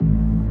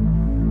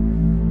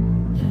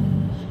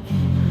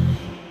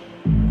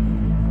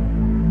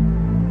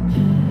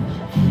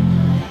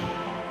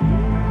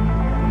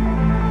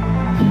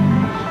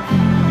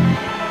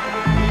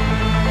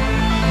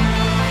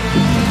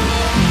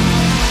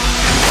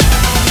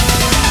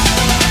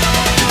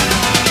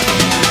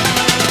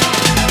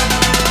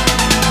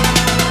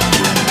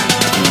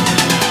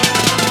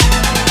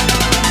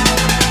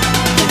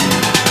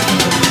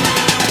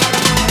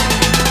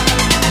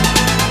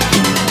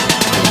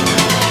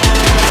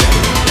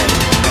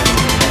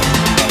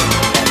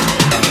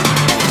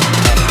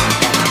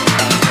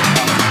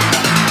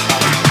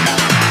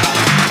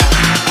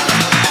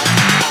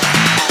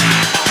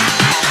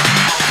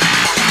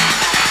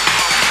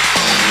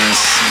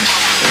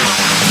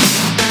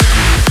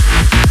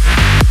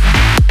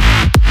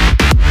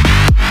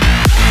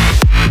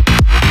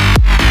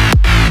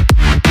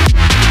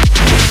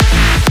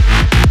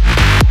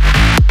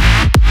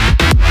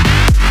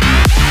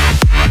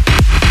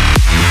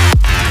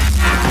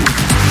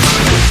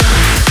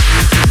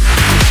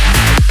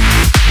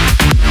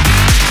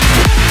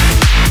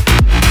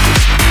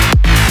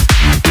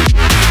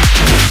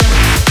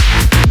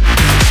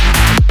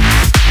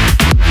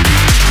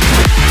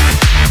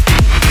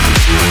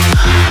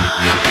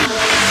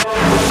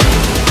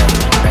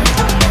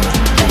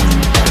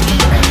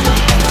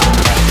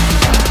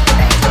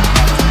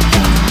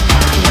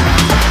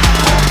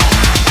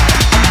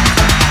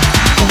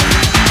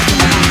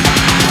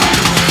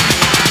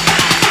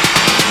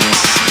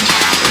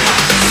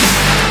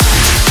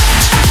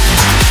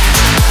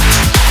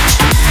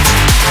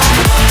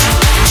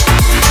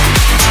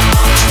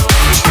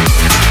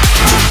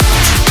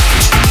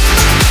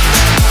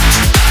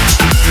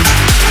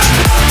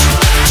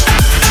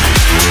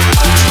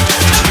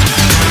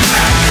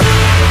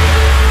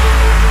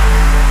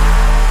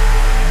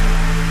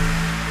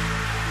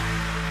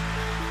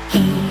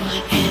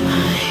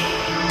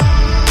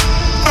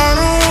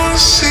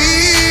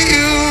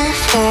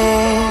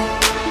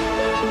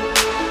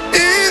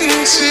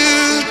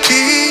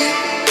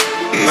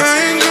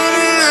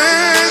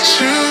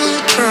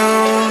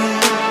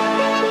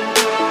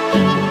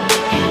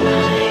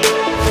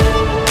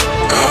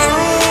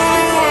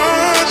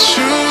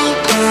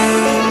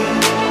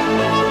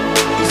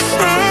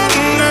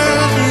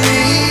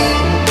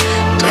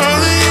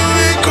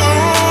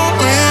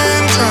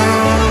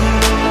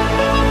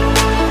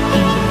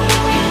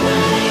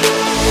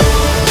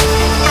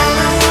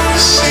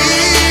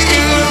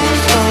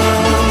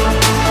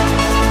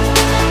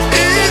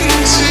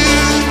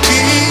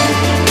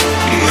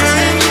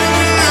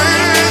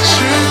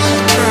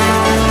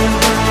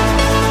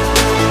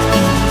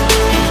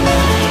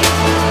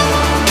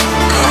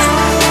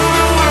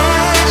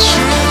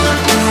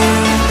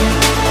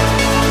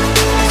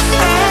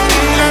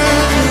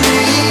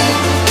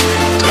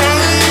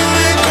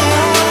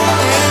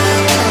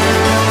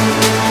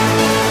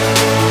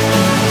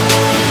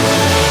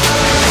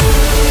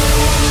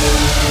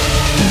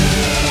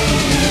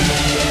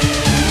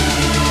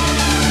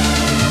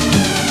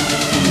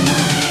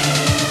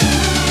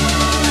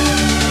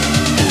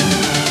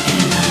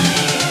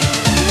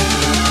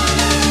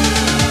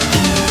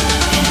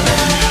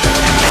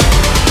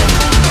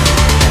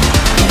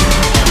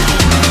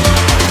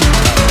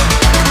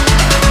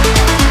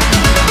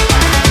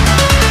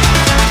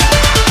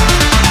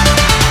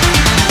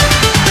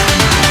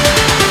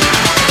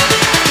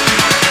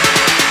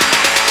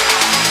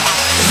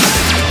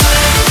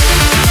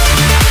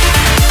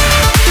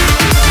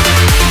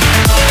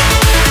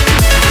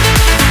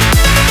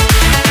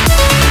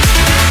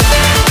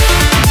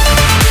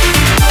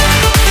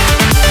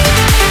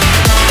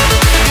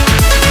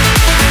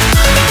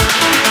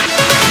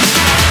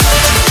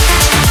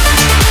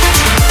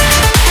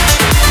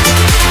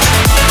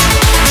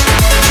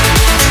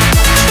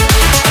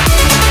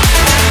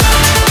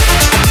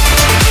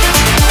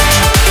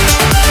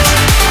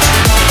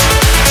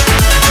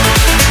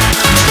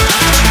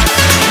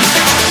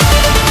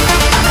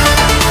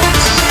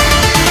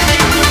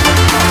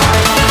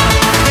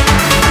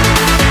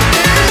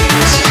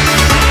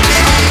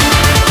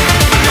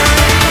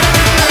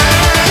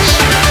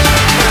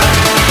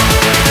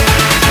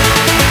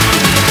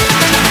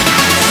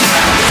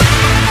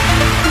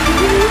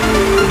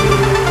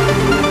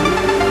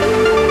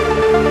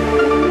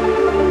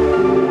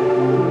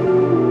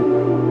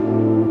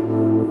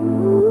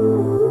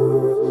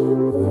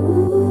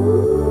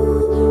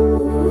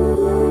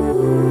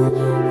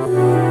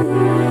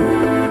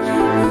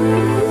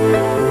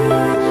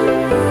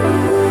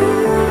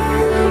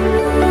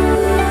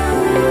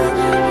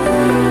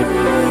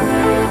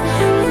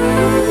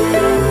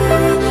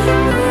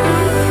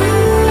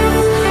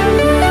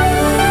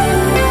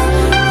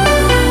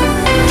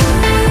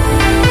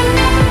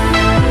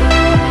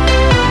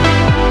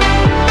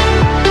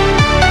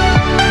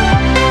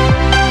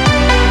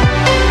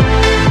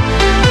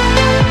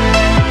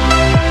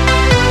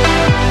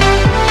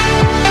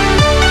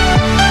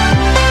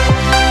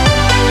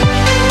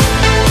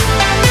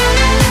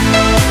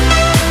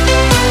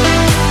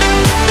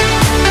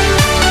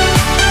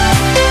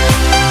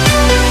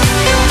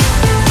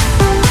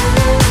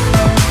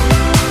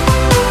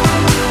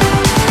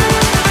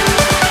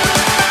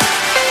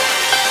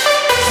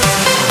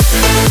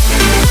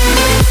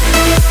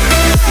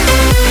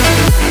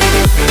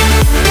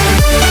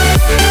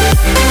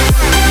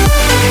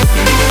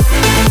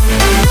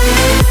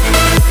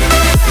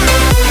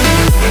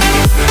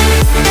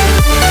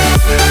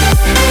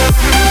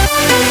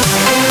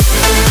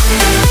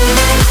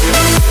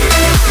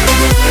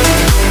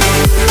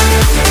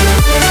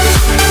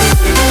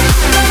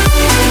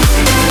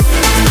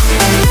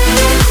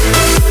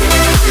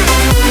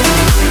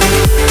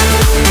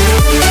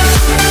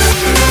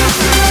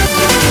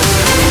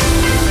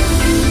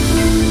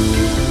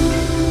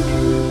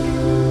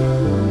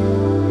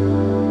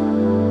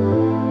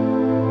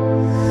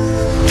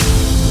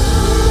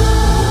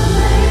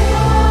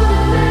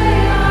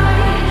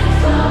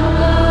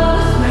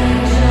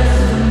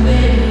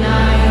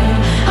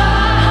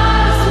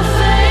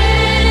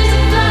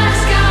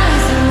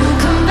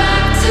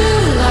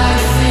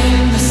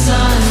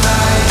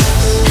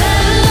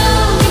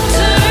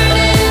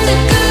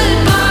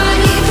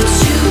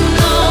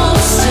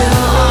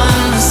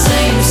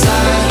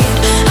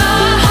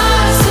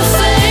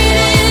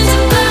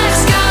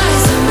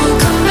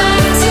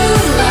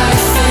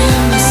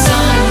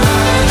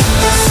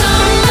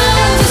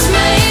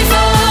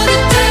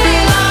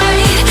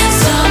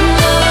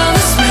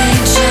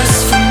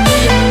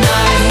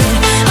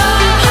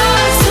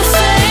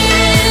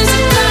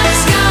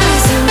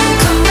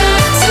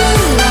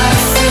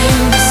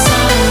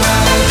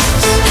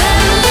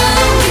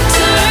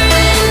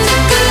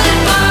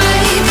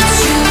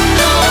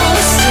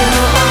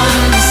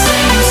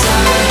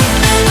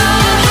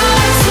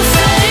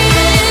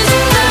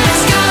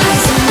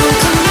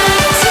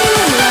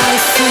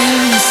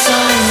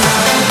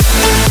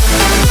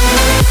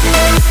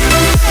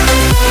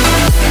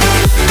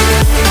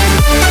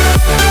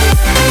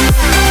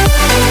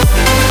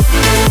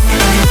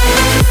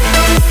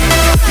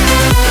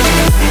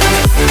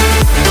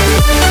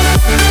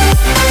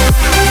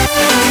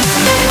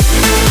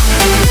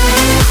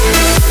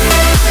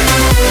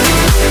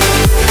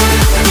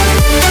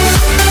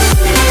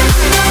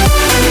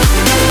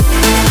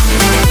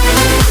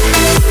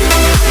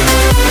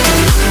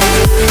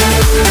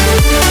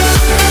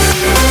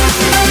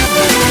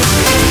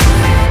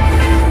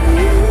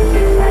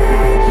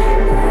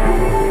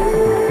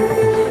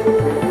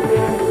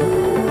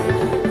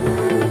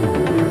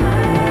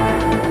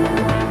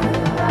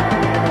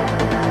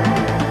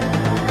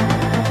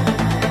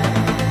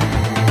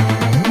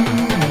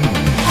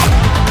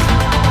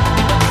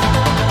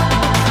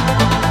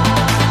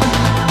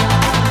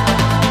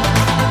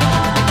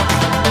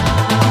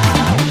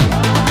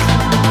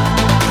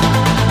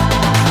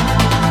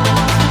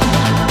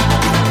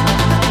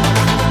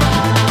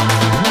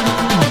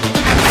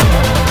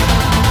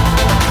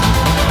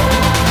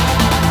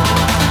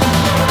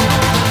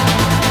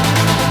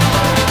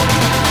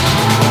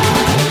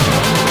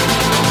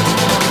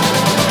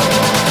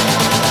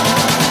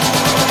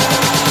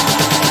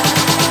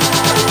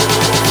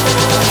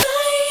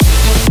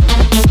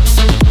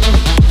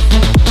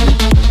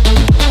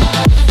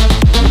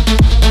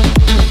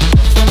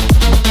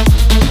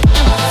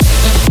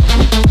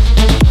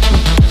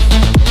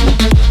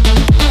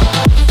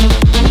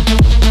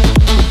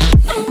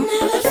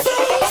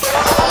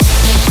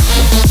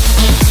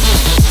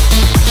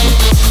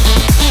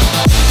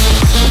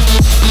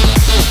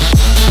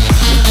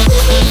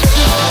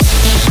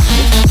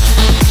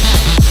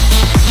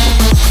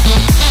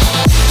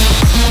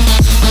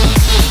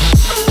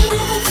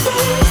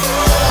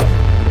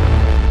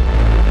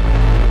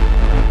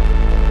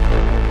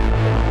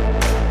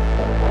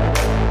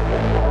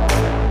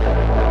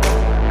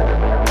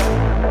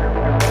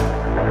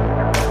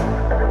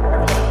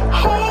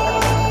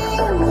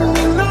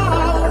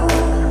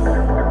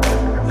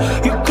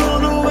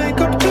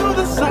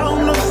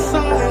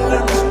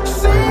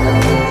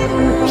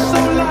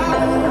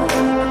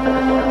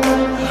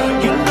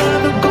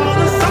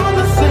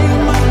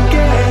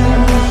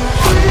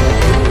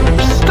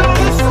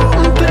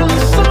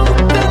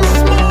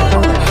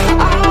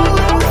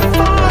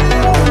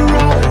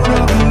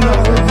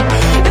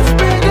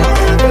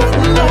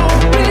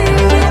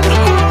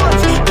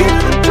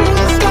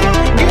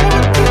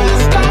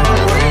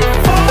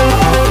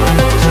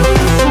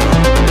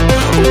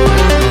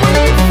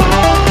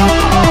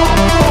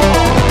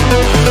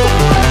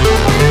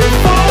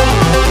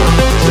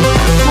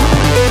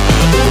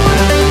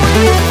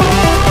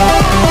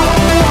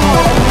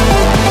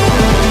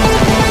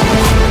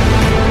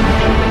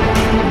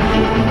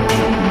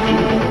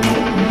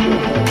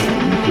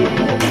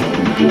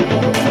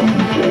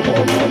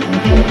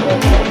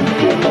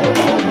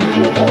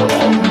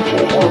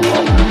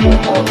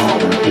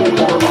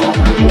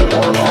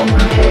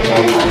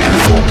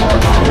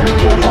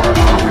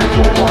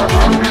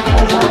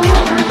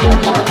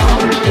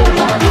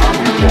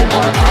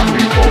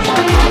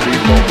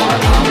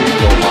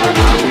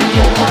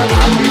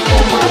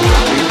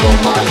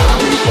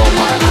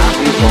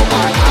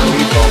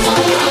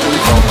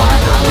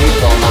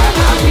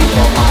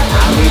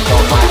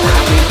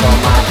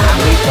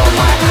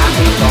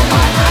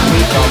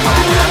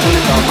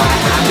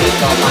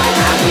from my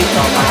happy,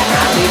 from my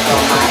happy,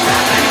 from my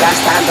happy. That's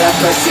standard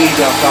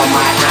procedure from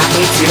my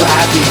happy to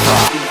happy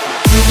from.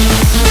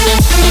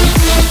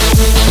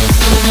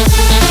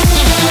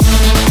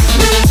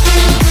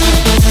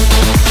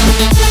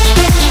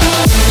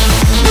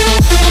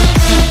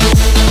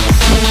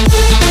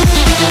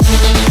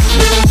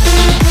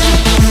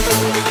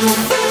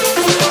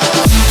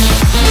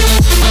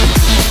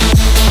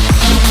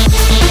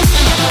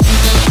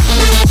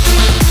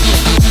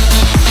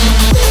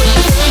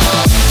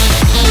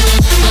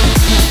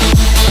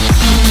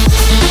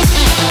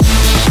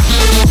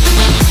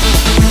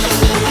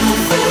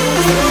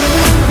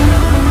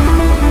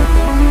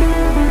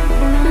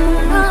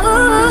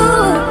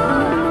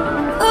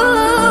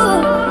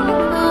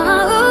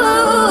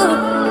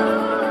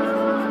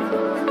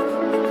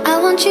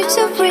 You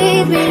to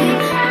breathe me.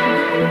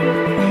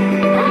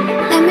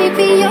 Let me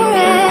be your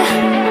air.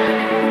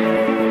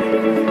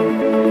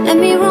 Let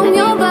me roam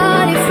your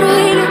body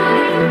freely.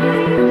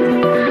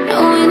 No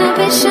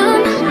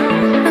inhibition,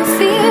 no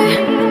fear.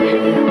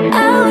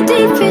 How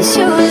deep is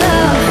your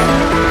love?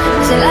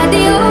 Is it like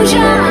the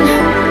ocean?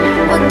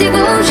 What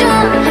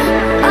devotion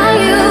are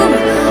you?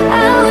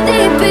 How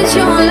deep is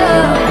your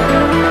love?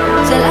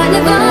 Is it like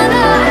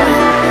Nirvana?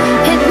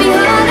 Hit me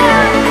harder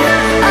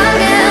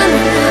again.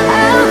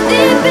 How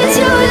deep is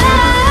your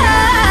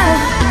love?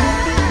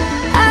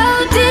 How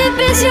deep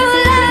is your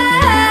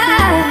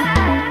love?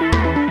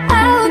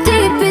 How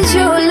deep is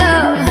your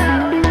love?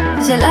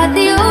 Is it like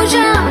the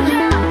ocean?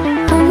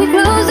 When we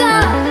close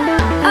up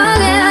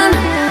again,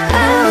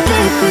 how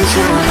deep is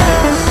your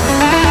love?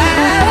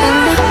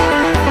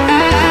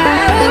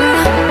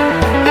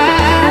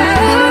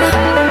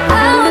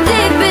 How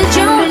deep is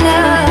your love?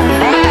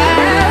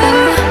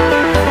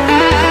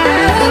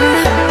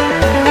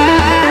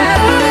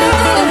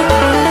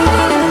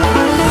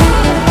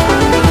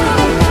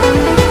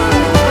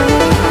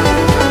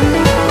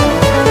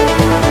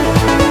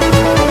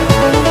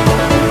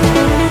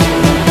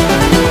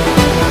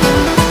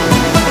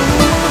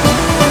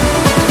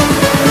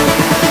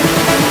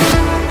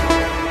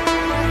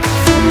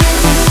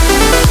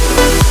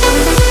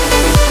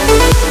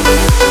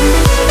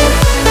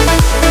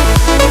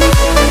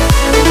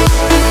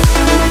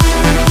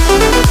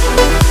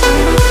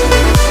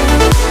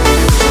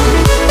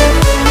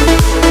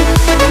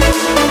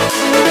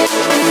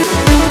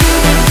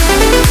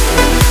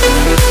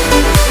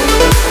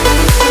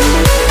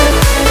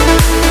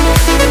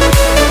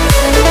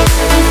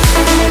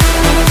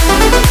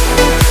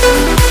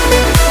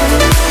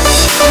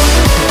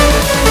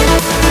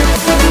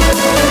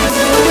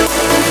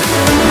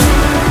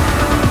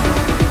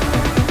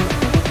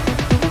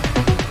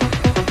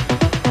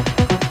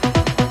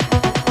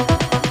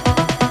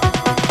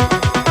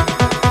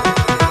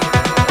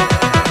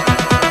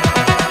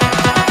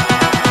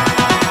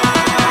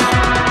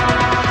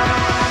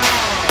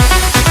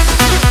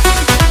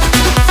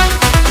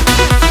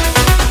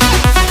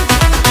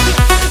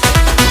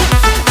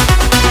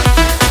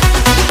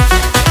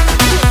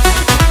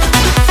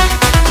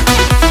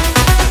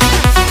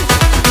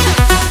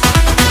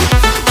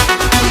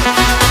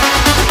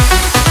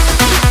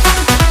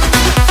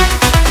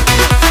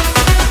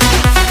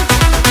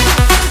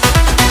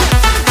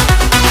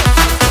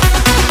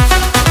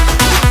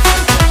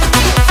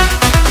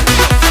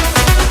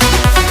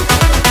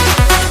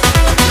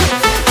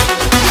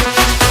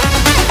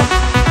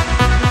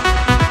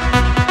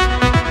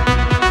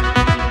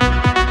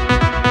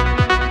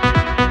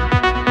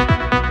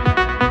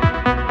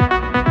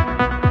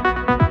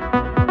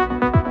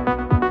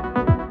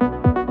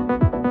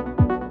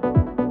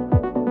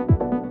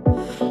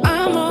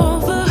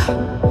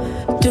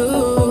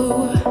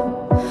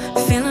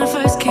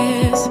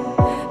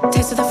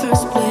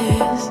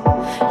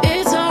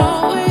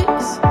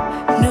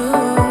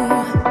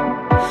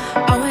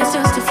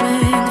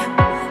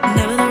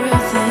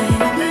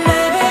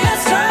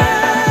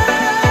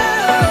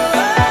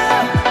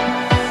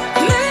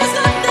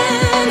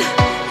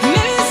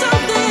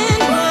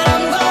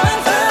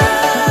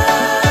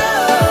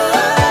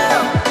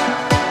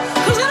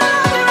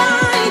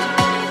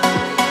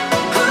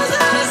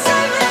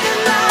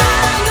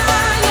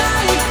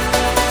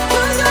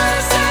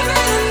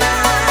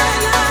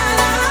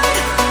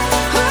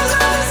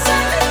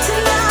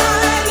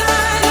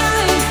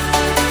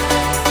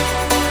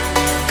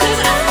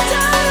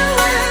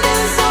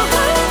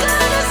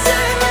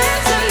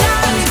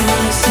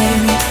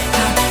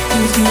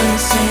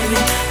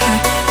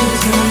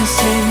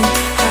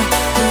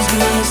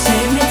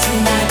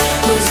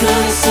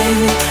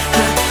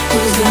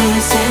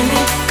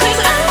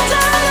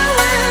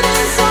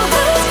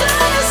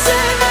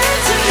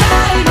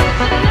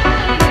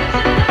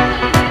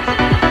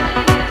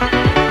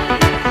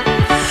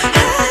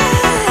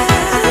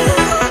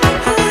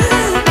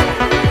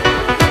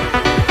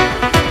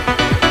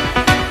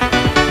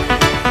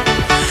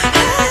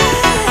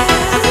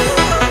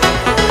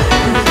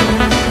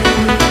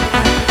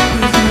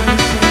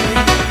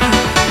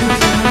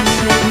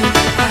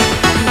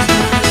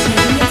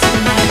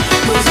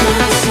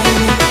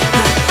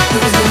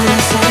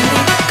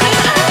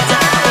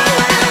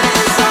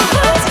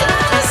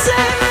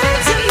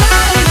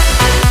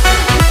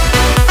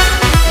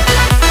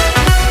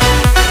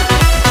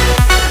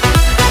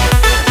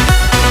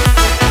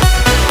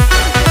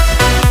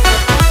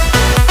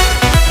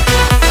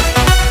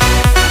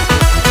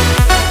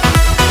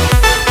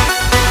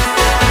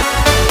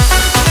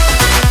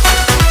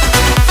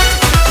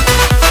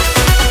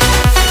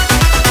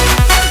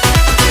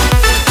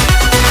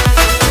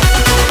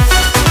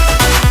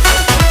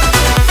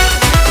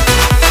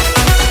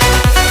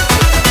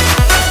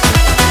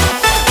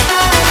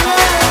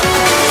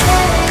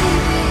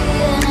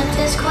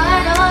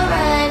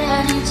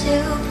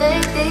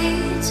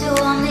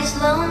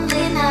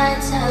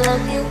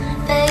 you,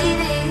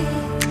 baby.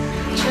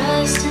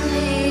 Trust in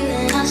me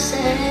when I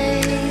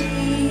say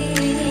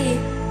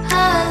I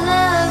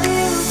love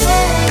you,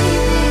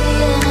 baby.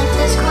 And if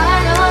it's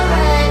quite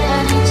alright, I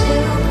need to,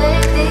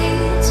 baby.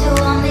 To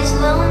on these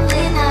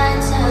lonely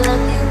nights, I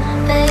love you,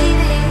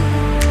 baby.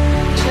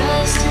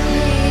 Trust in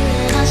me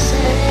when I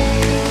say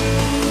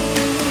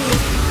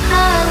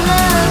I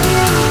love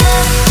you,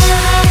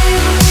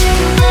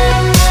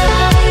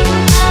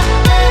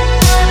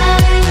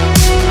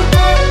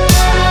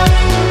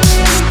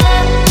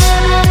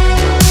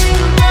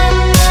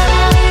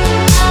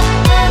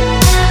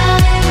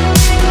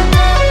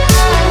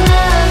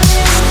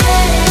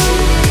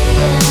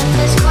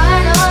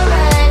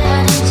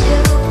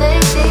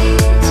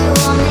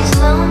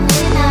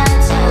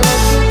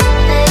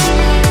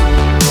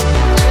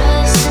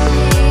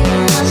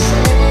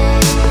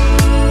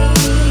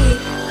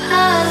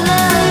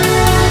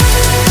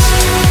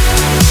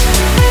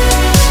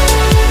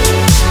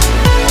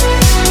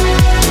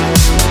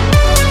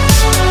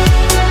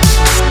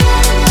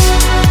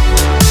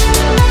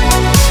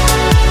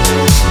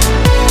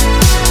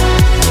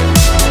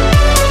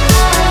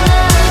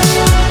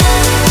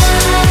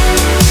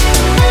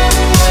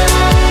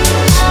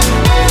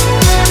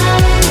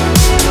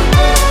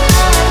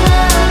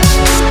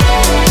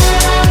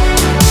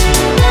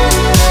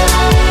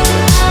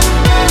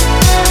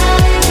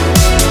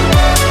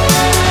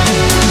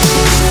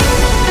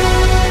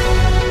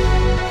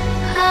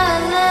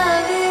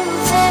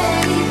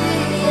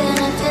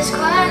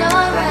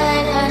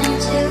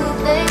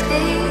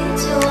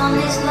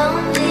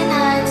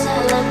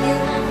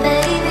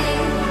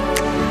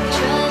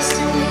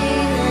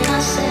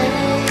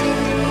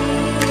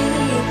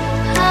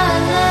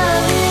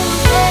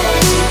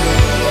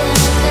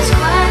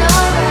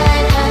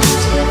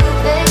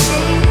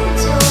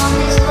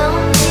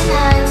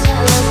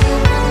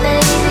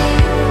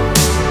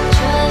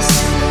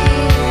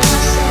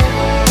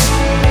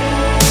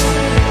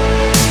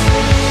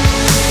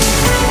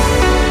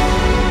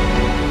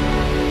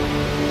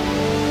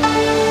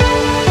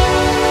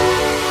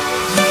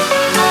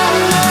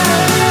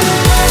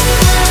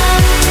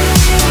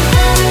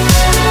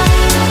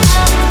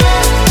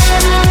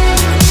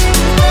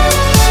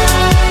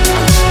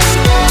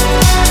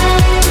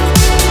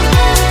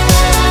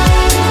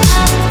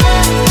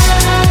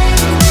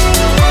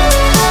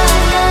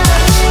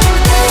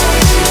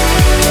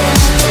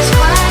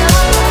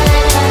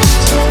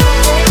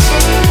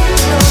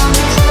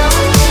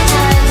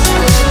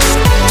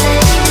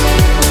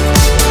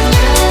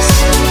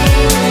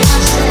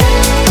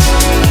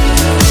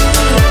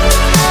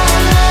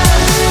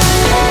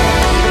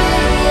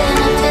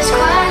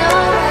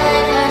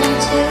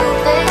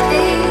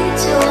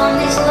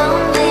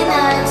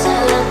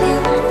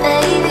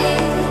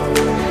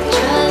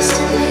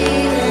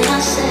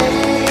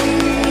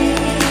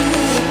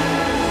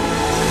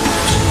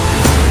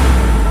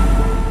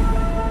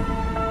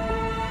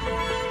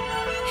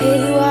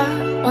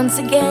 once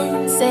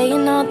again,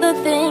 saying all the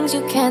things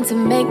you can to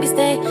make me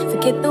stay.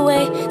 Forget the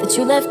way that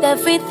you left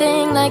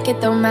everything like it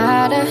don't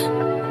matter.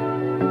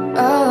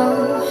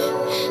 Oh,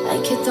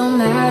 like it don't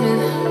matter.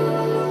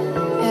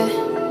 Yeah.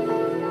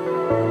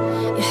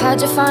 You had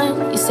your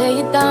fun, you say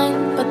you're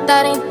done, but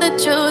that ain't the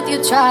truth.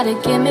 You try to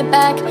give me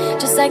back,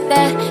 just like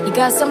that. You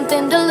got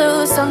something to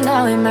lose, so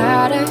now it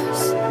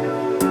matters.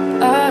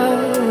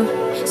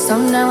 Oh, so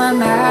now I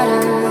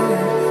matter.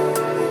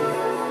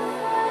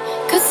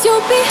 'Cause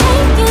you'll be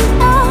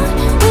hanging out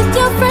with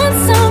your friends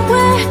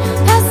somewhere,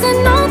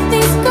 passing all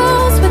these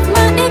girls with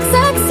my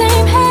exact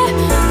same hair,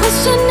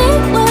 wishing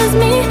it was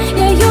me.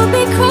 Yeah, you'll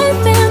be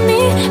craving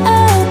me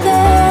out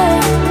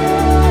there.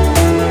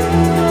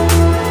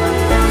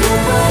 You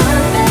put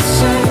on that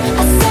shirt,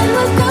 I said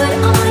look good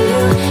on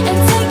you, and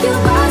take you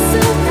by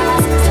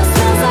surprise. Still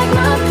smells like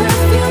my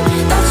perfume.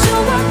 Thought you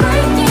were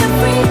breaking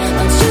free,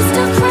 but you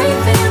still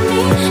craving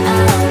me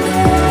out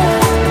there.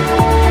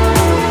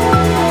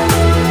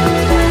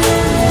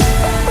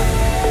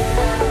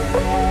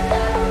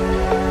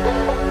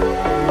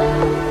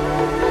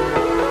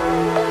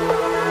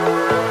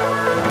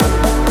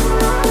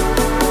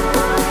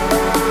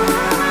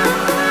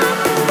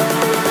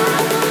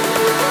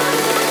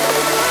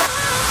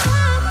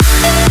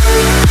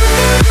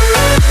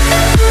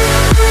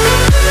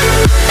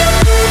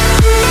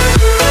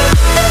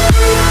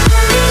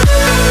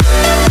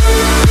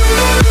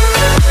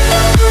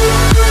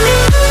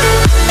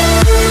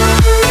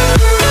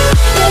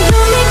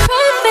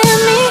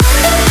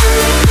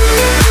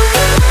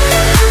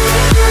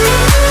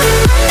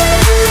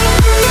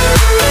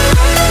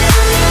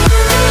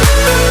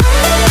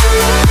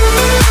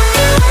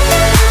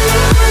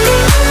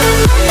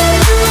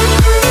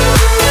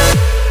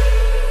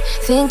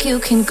 Think you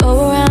can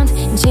go around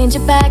and change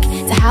it back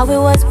to how it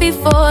was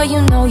before?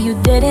 You know you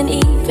didn't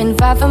even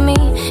fight for me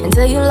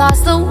until you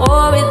lost the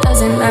war. It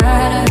doesn't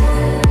matter.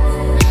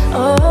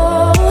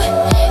 Oh,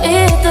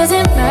 it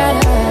doesn't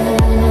matter.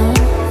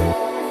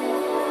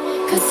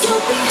 'Cause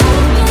you'll be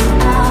hanging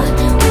out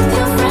with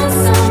your friends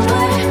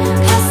somewhere,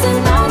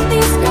 passing all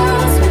these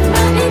girls with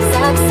my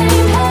exact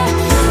same hair.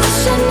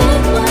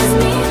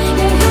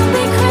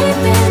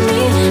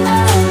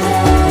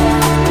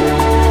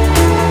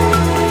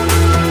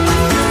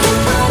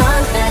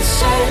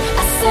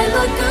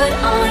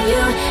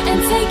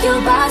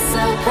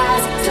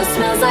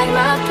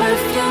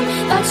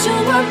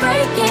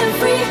 breaking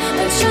free,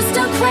 but you're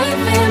still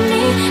craving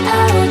me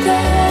out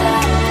there.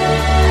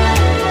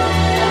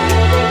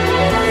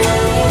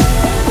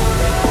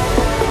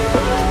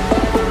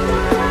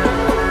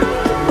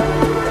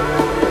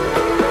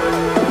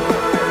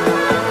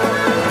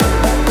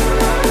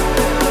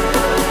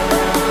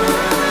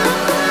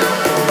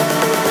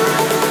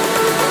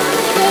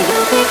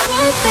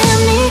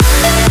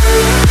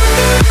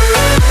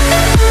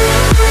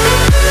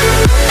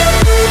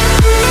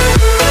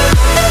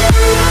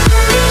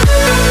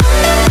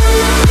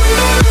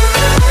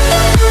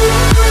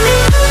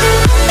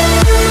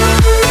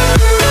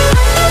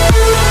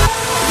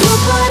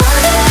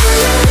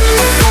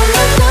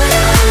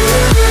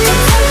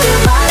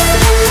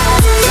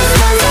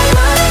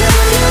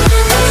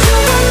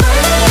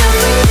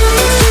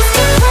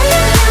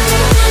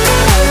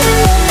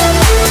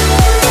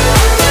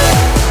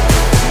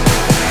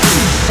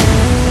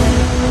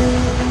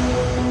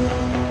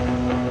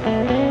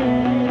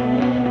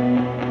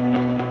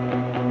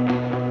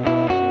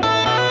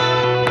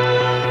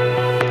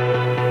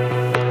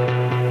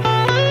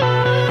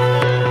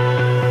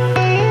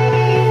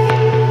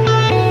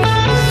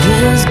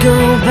 Years go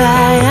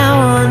by, I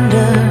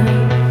wonder,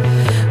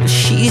 will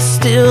she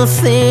still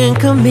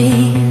think of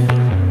me?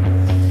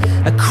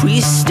 A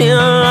crease still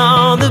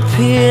on the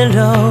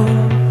pillow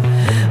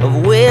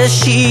of where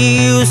she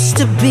used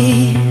to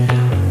be.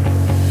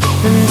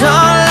 And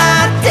all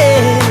I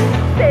did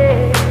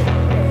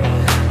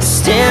is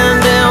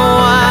stand and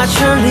watch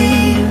her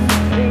leave.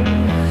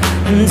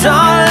 And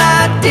all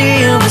I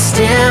did was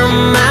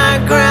stand my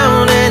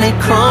ground, and it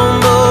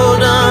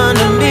crumbled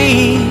under me.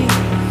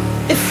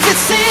 If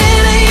it's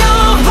in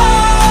your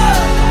heart,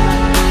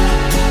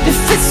 if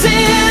it's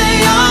in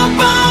your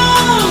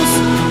bones,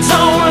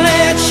 don't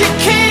let your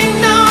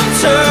kingdom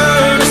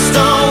turn to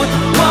stone.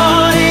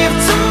 What if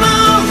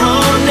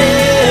tomorrow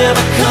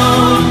never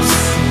comes?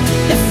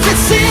 If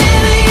it's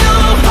in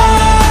your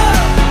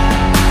heart,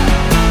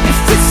 if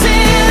it's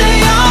in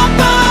your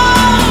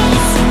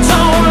bones,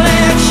 don't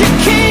let your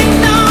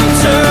kingdom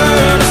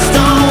turn to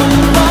stone.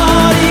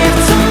 What if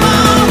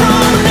tomorrow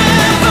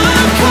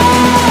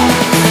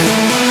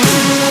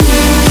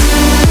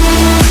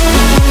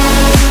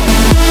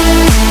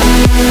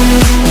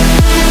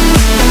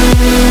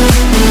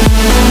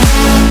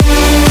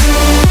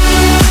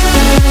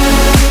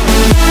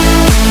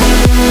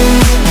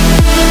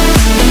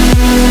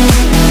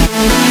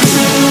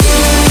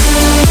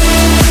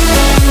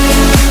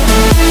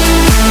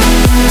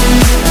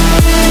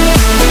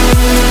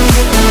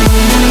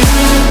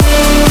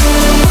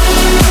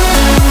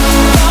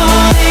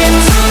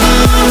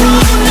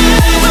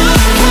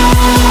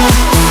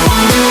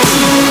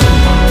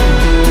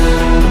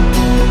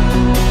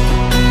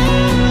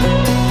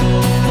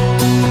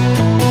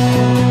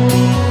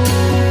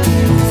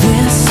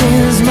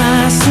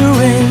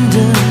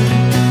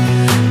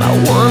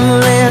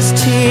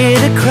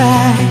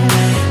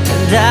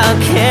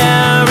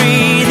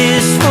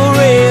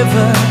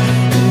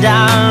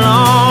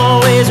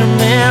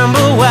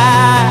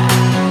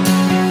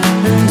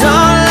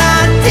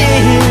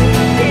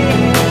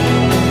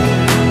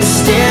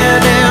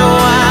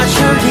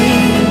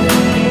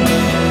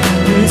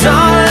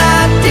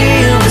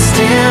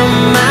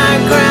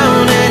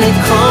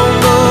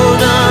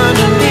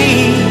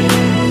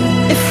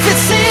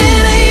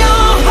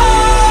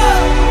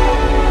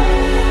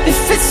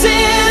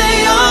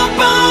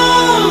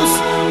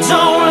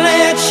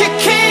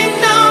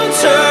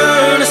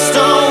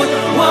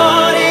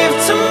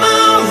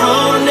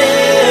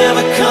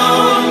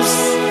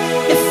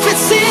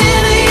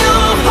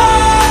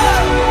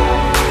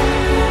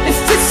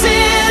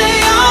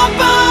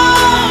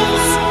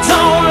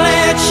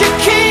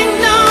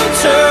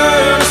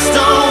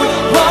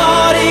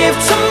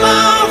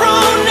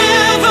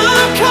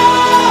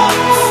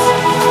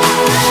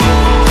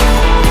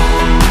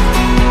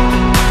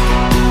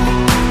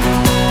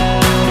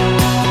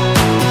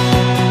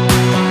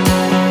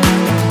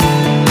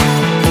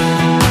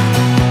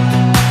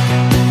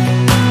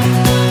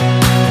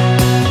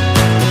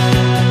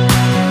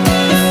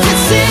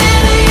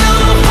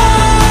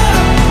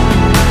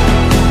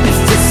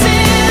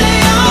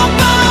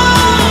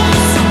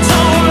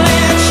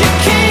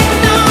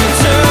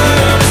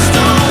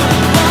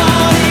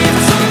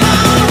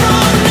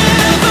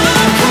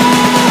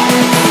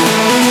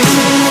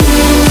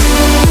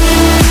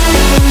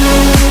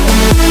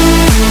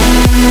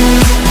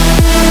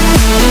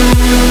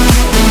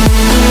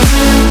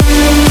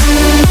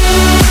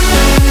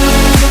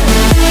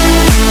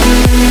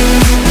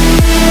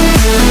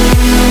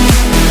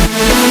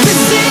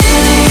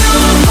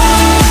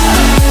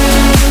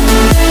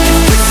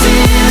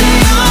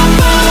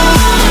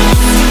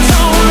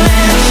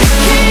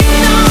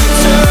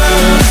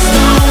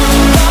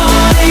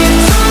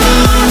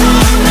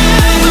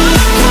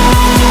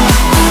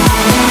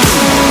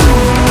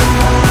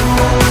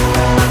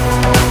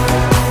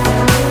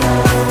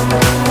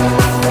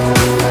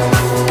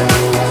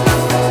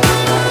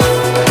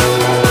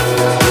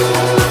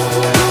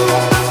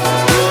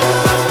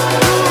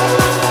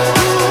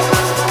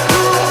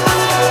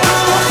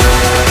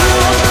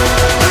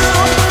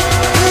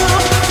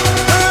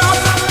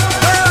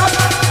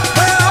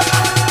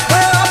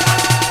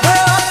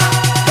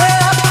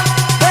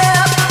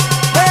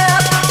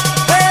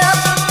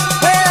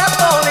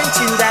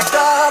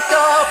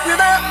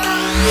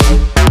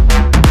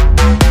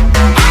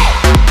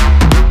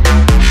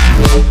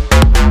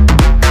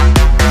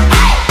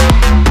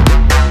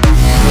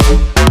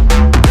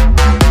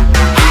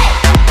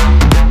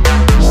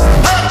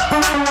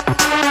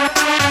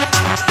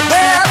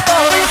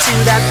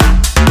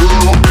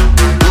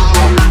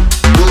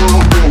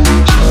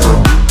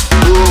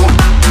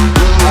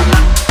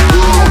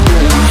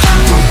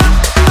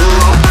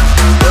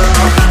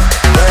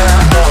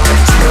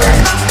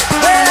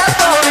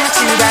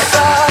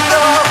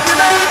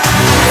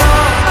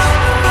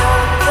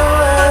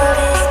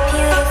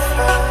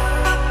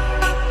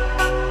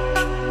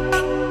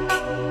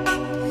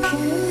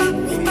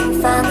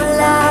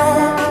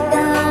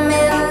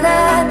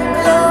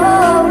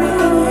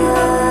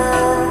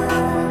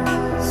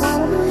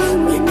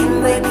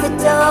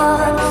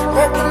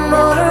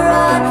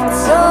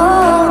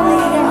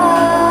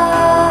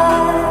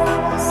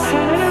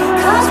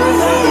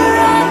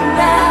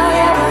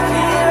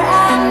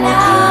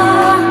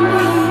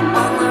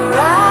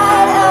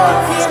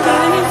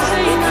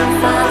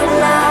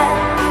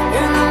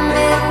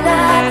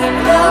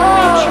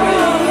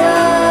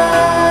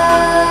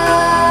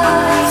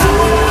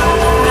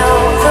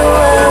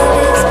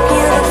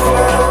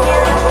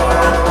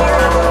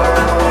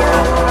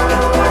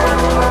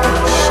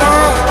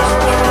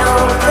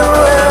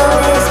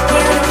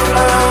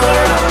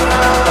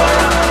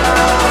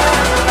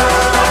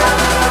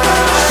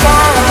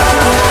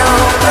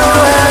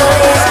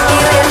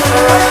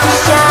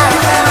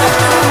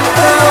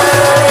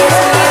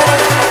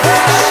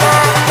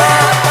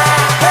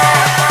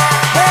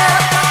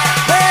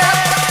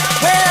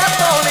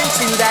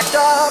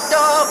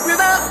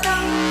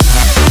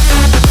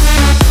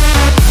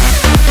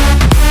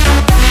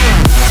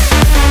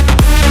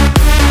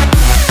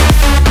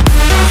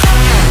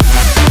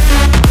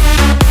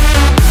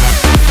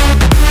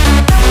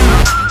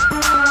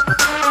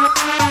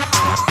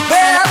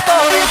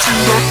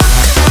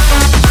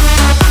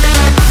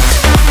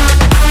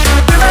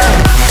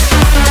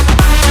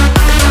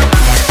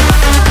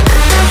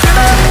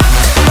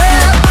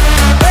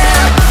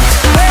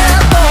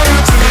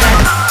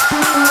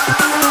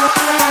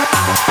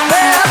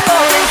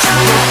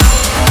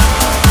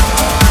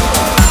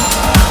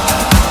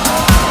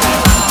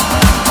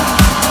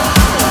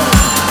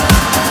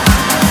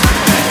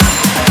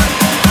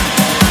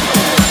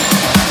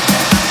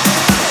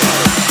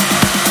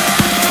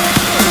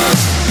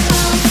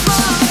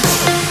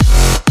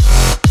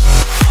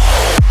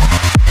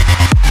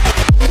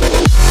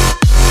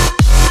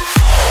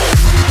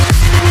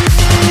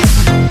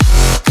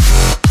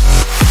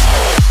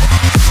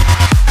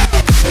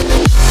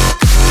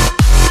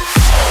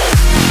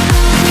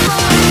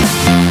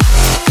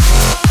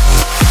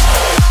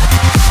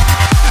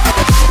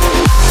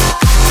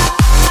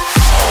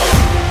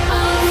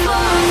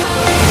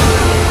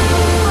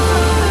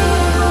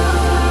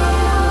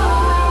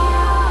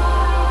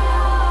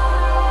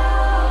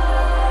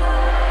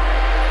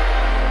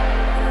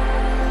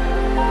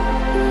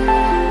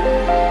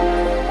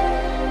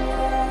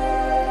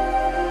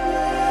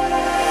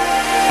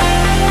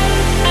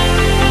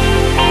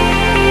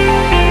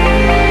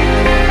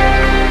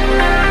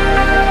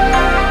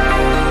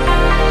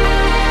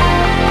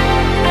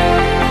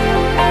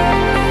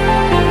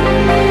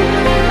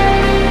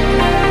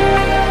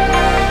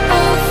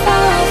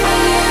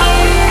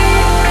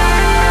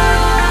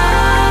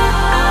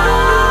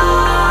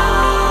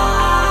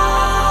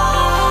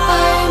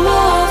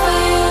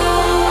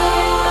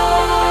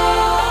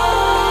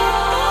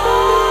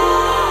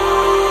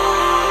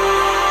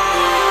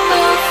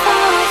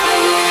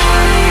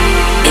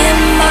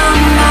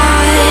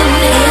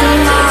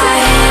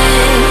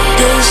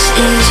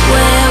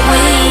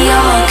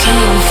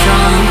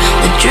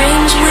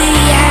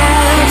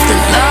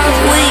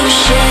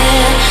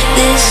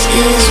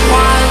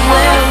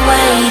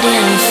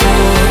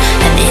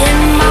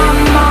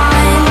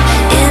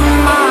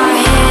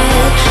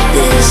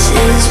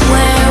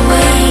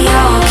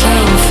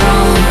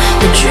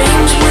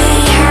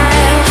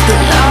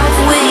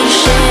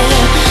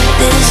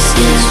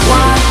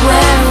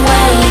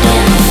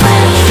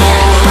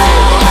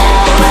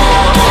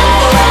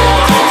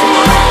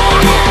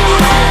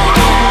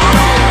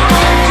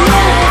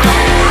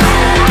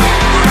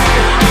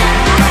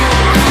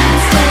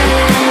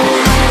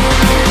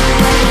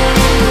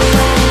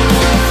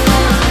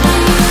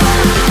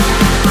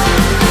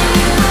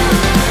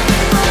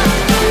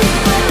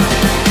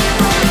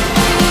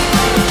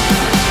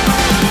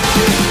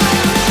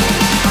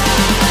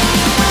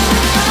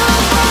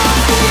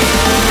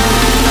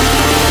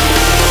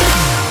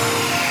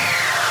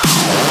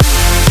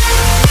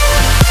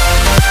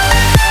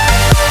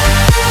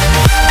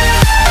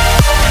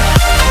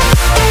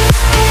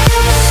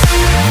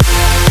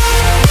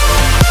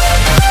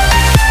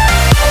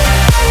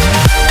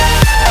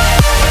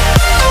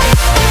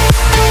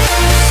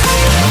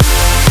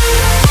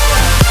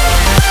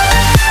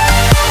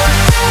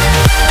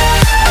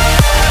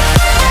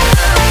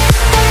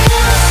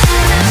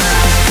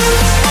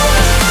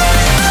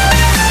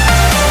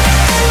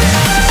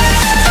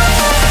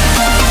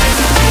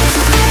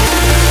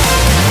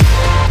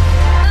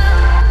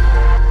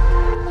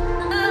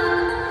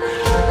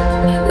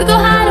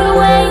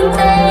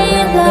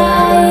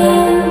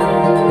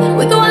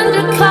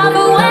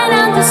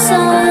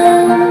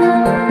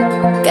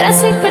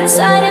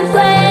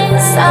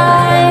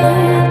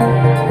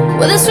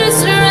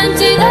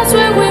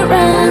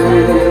run.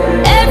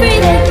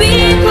 Everyday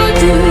people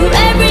do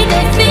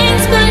everyday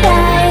things, but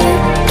I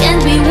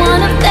can't be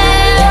one of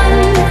them.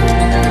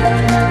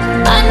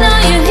 I know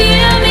you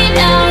hear me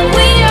now.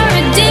 We are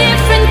a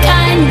different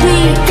kind. We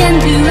can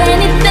do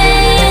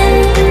anything.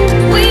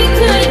 We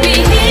could be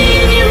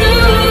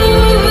heroes.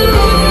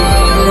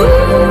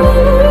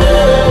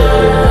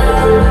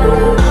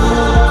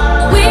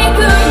 We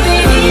could be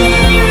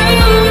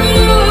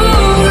heroes.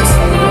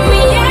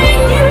 Me and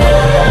you.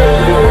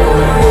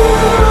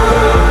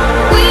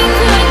 We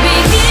could be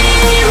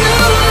heroes.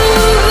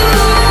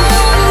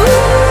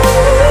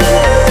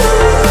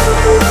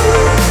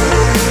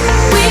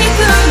 We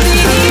could be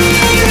heroes. Me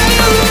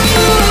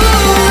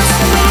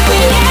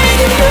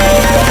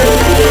and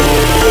you.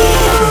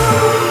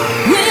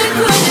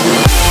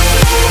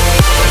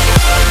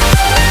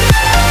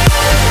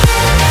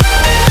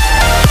 We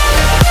could be.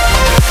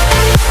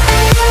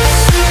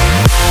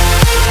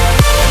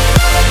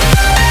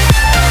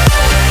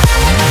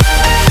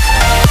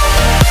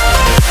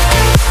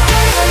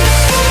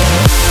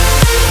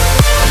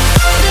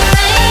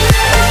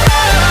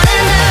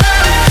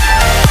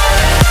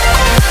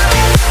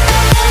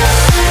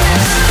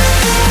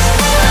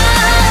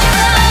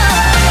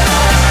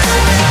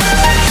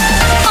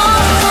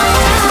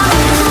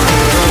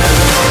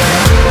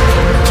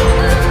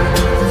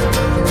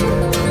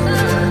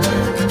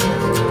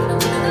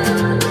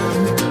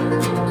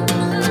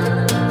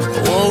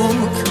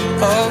 Woke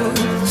up,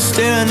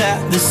 staring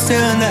at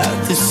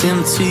this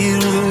empty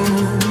room.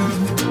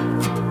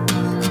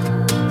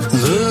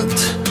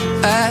 Looked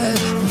at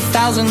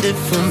 1,000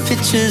 different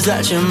pictures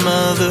that your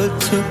mother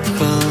took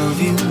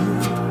of you.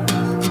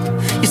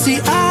 You see,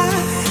 I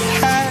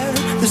had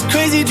this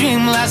crazy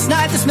dream last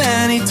night. This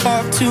man, he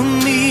talked to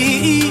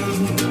me.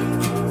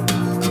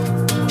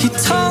 He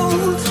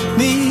told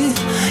me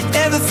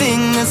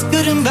everything that's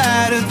good and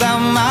bad about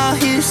my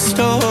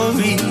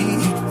history.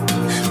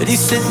 But he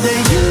said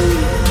that you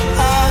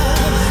are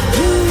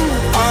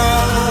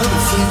the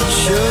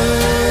future.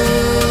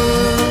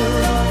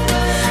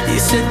 He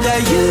said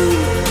that you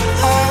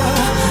are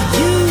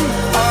the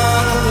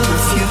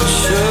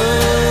future.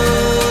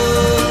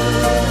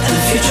 And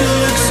the future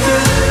looks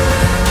good.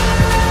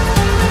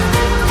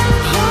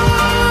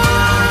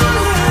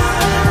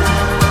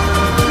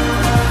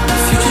 The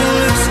future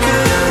looks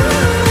good.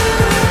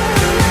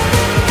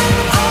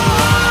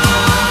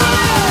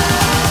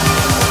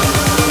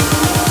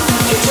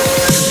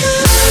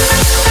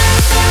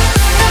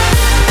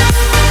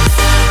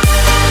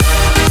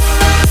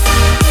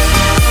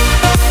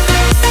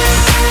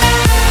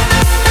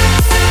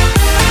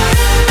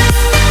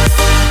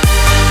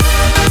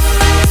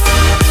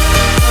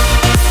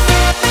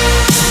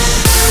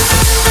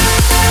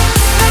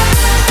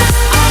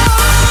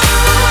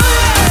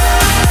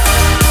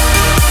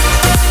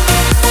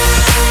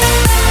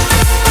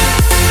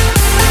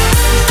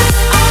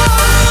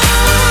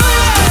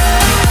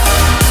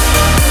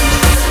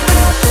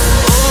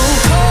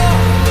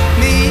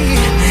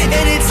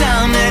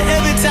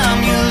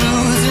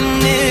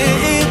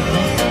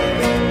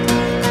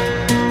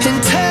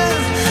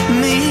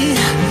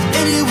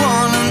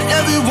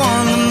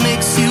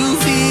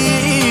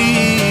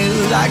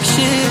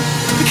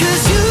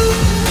 Because you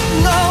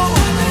know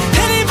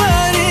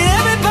anybody,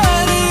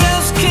 everybody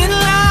else can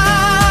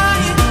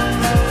lie.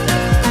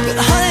 But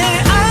honey,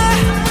 I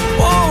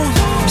won't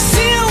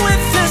see you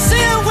with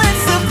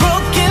a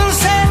broken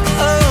set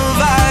of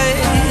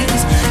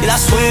eyes. And I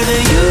swear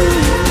that you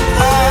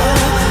are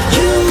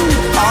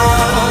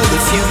the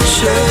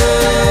future.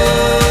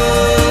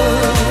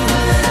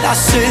 I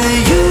say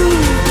that you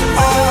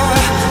are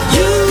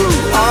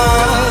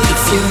the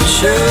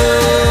future.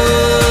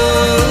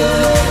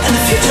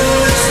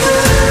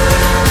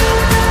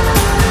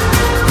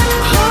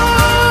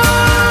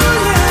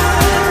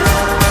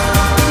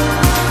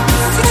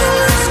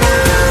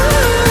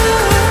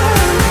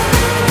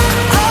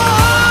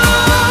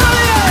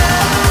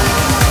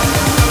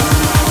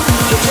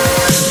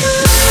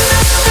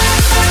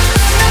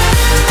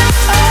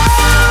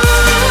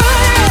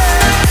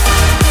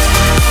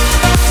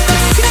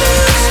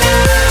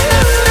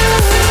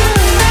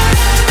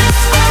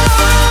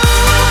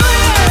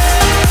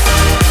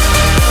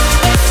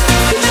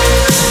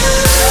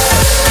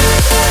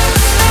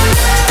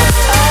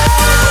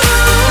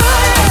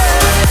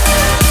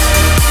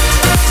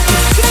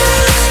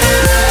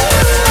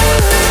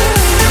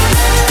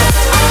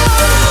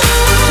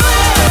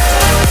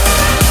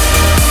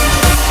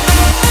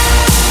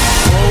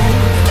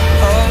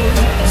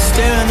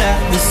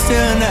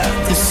 Staring at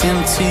this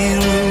empty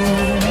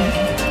room.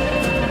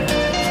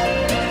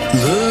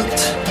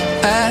 Looked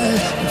at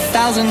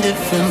 1,000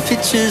 different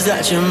pictures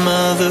that your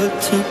mother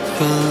took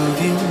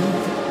of you.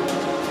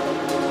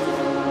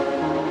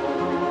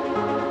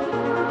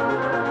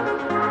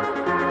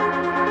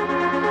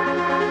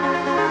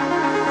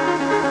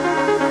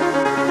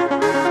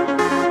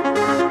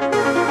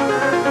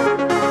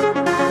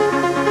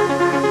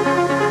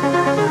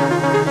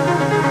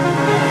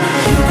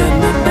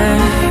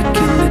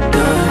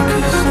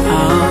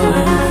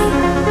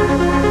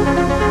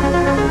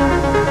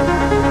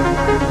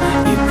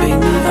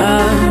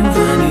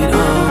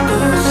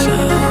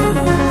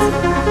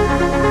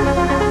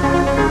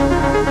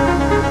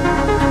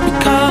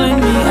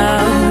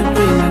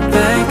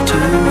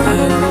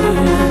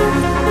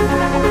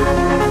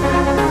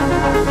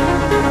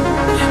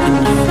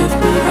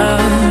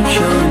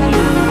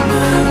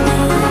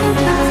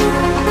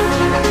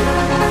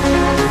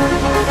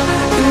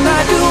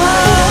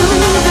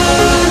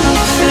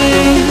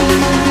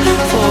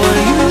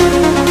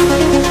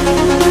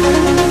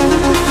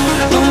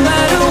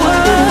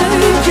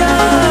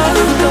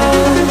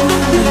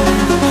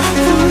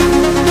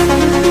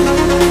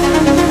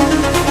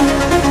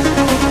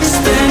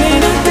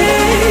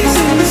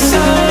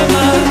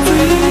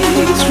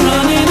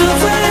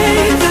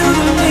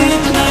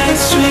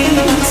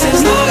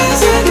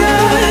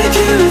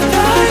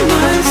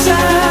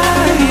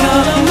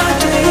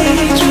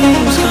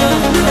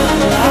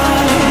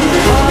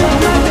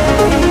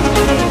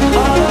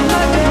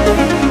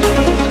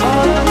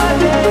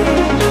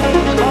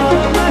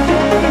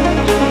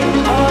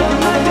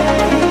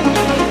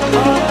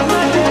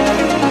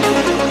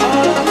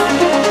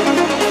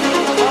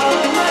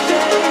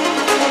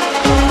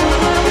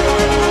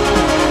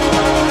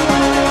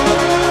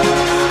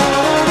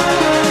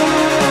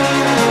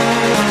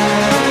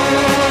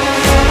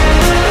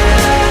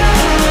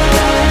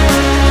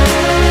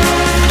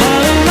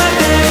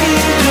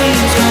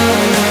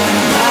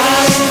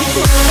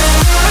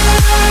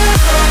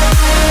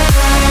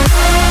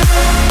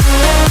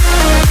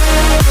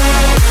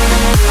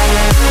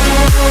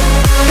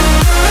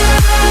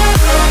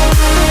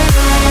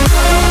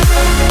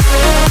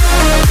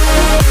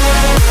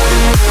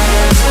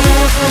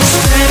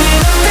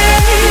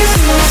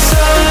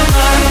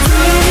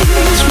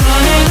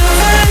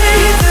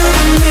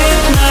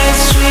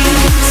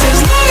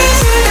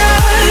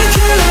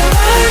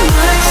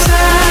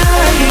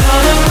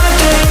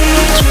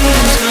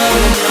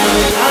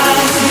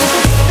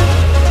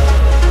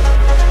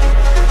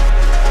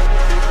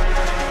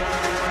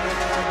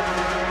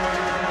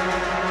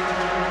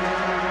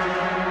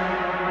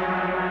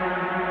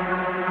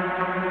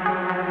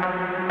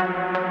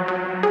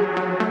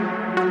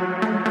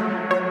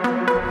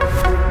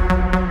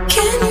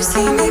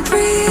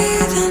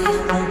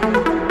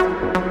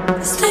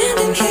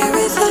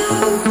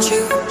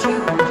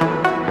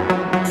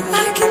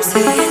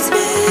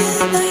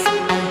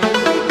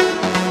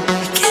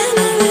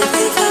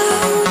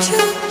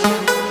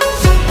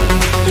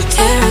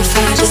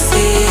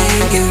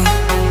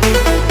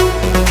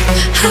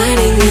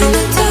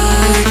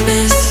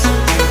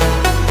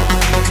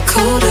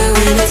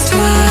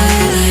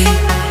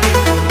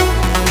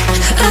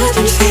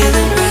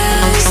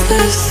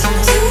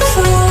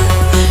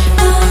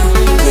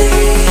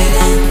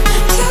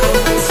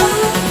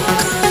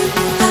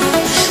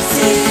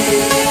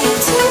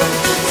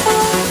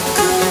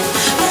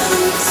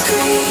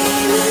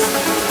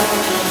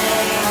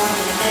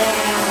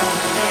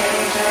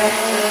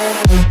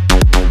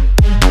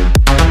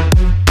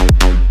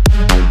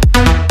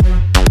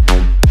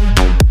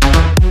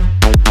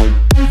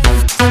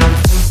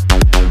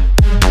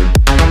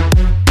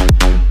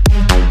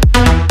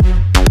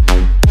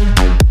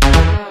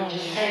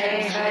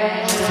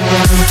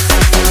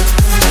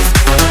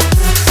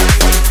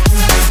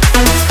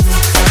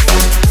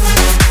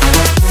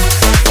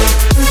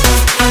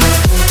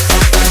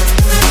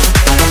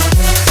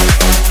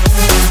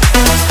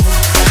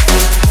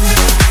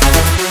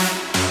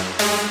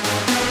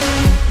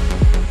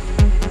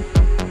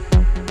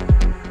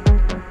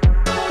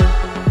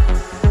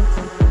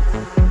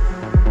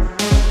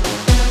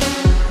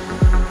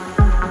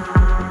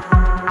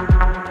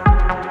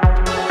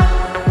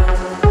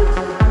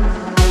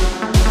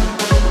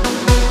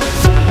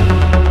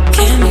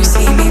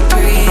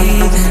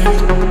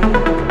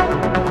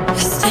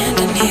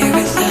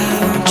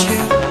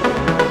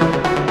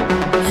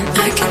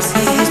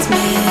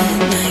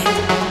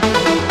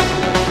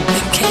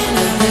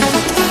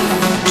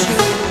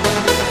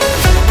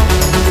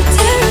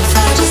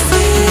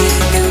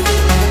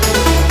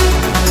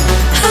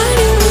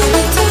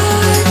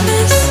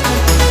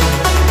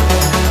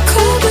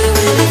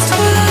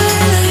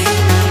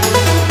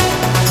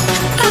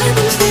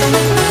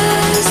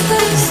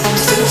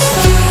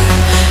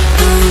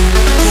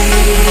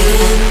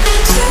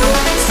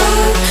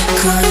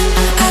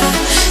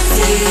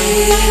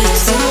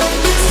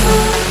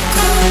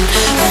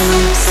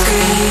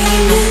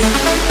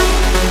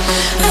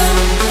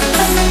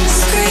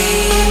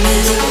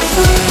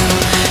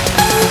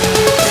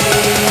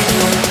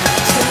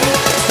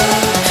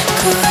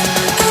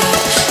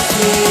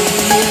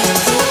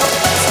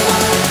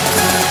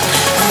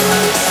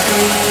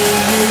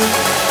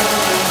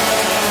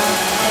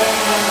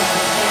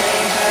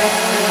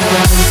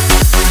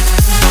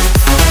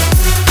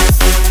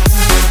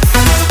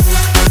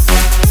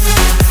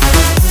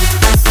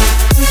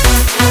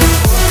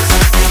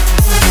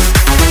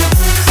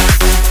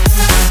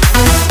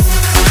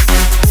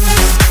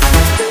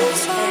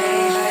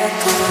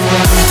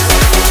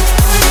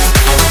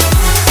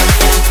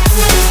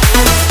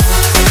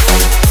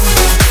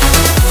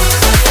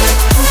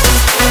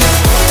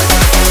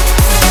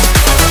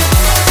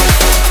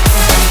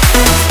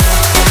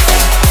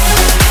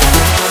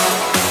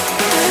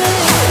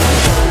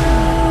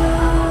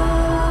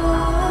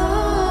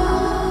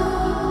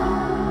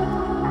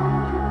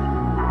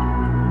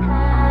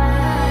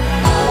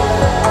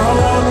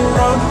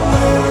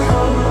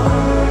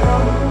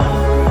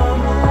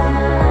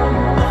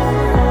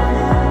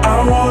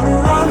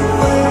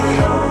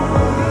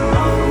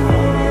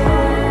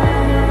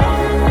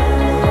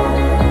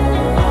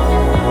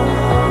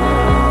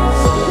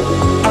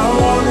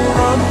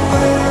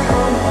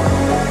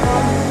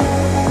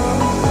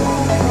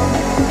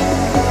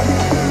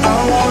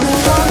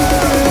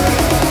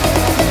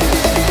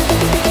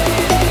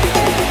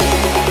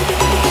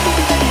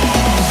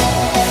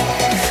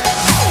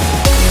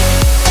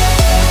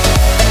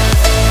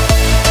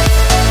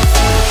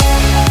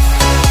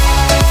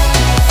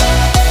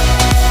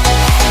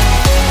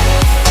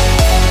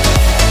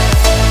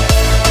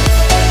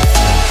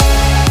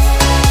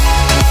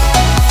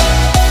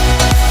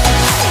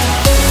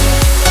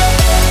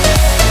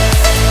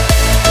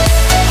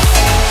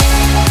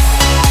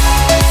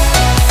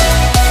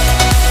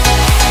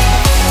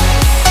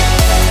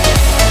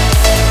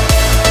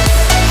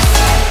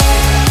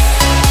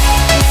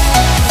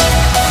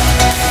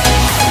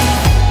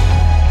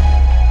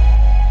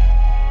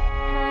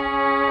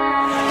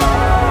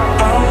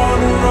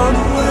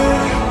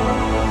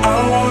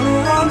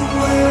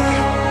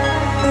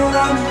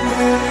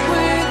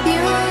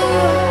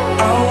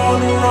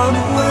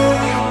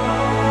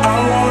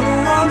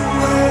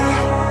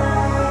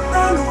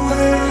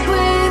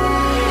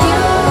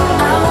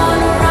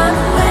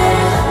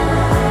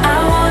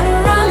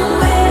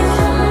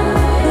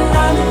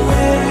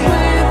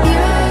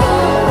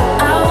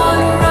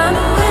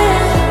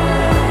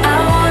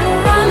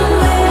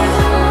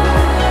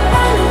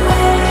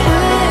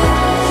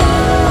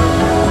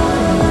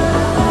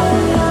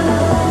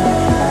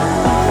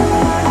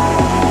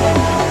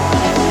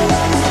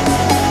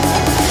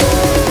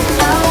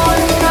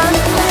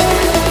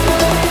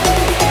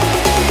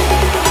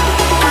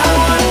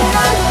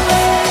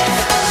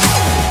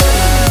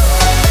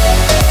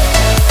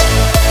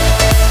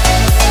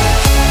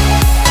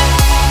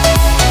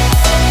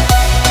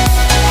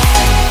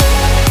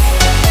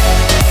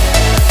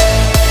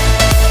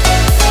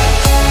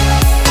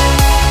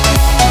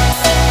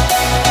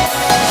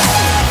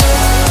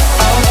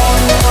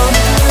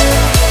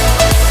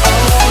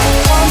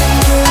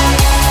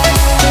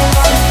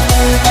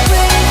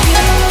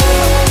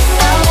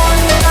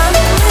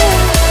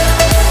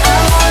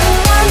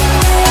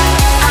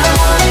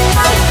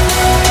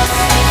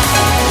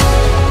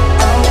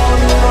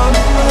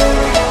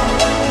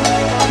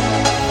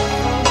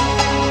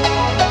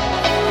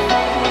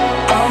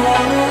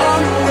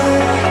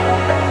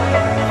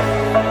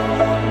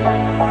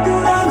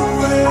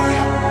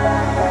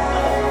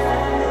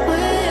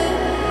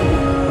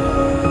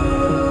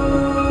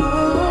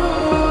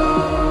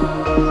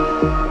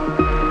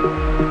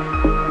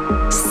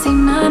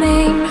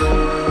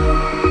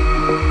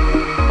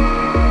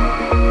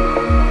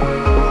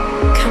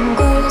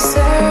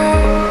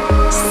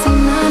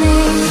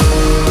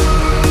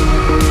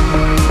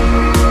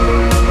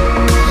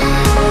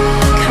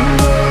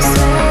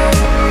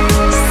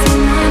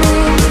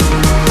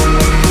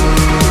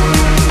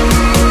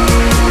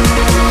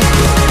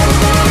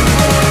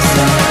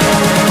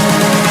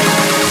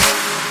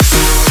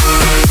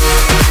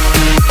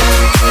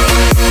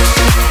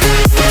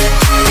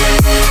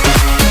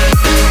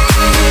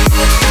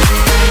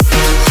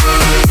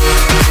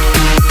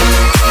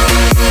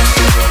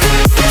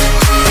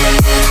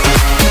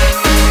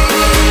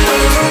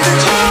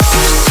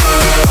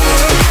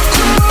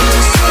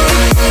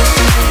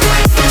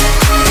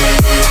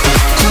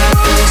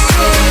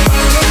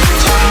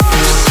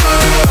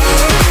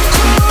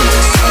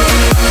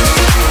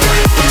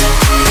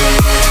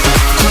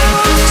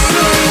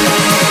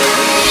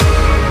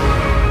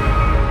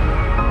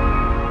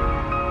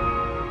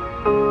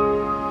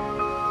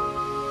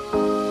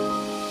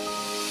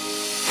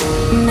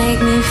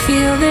 Make me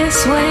feel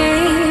this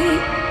way.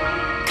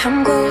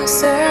 Come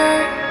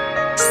closer,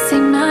 say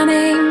my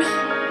name.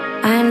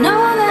 I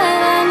know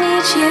that I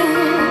need you.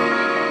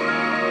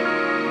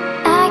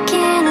 I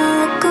can't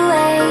look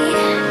away.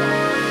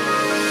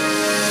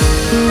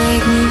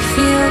 Make me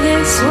feel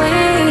this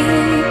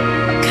way.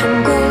 Come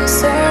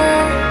closer,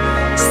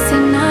 say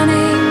my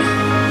name.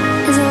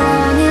 As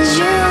long as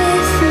you're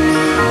with me,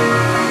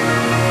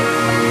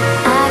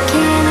 I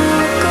can't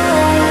look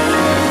away.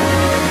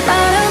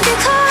 I don't get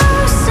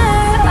closer,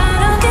 I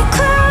don't get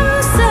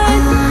closer. I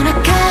wanna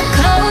get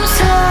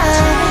closer.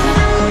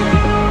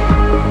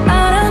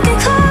 I don't get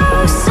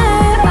closer,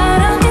 I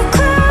don't get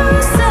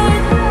closer.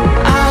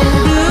 I'll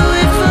do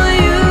it for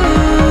you.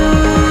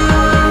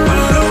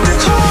 I don't get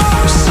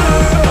closer,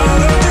 I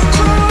don't get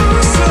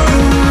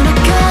closer.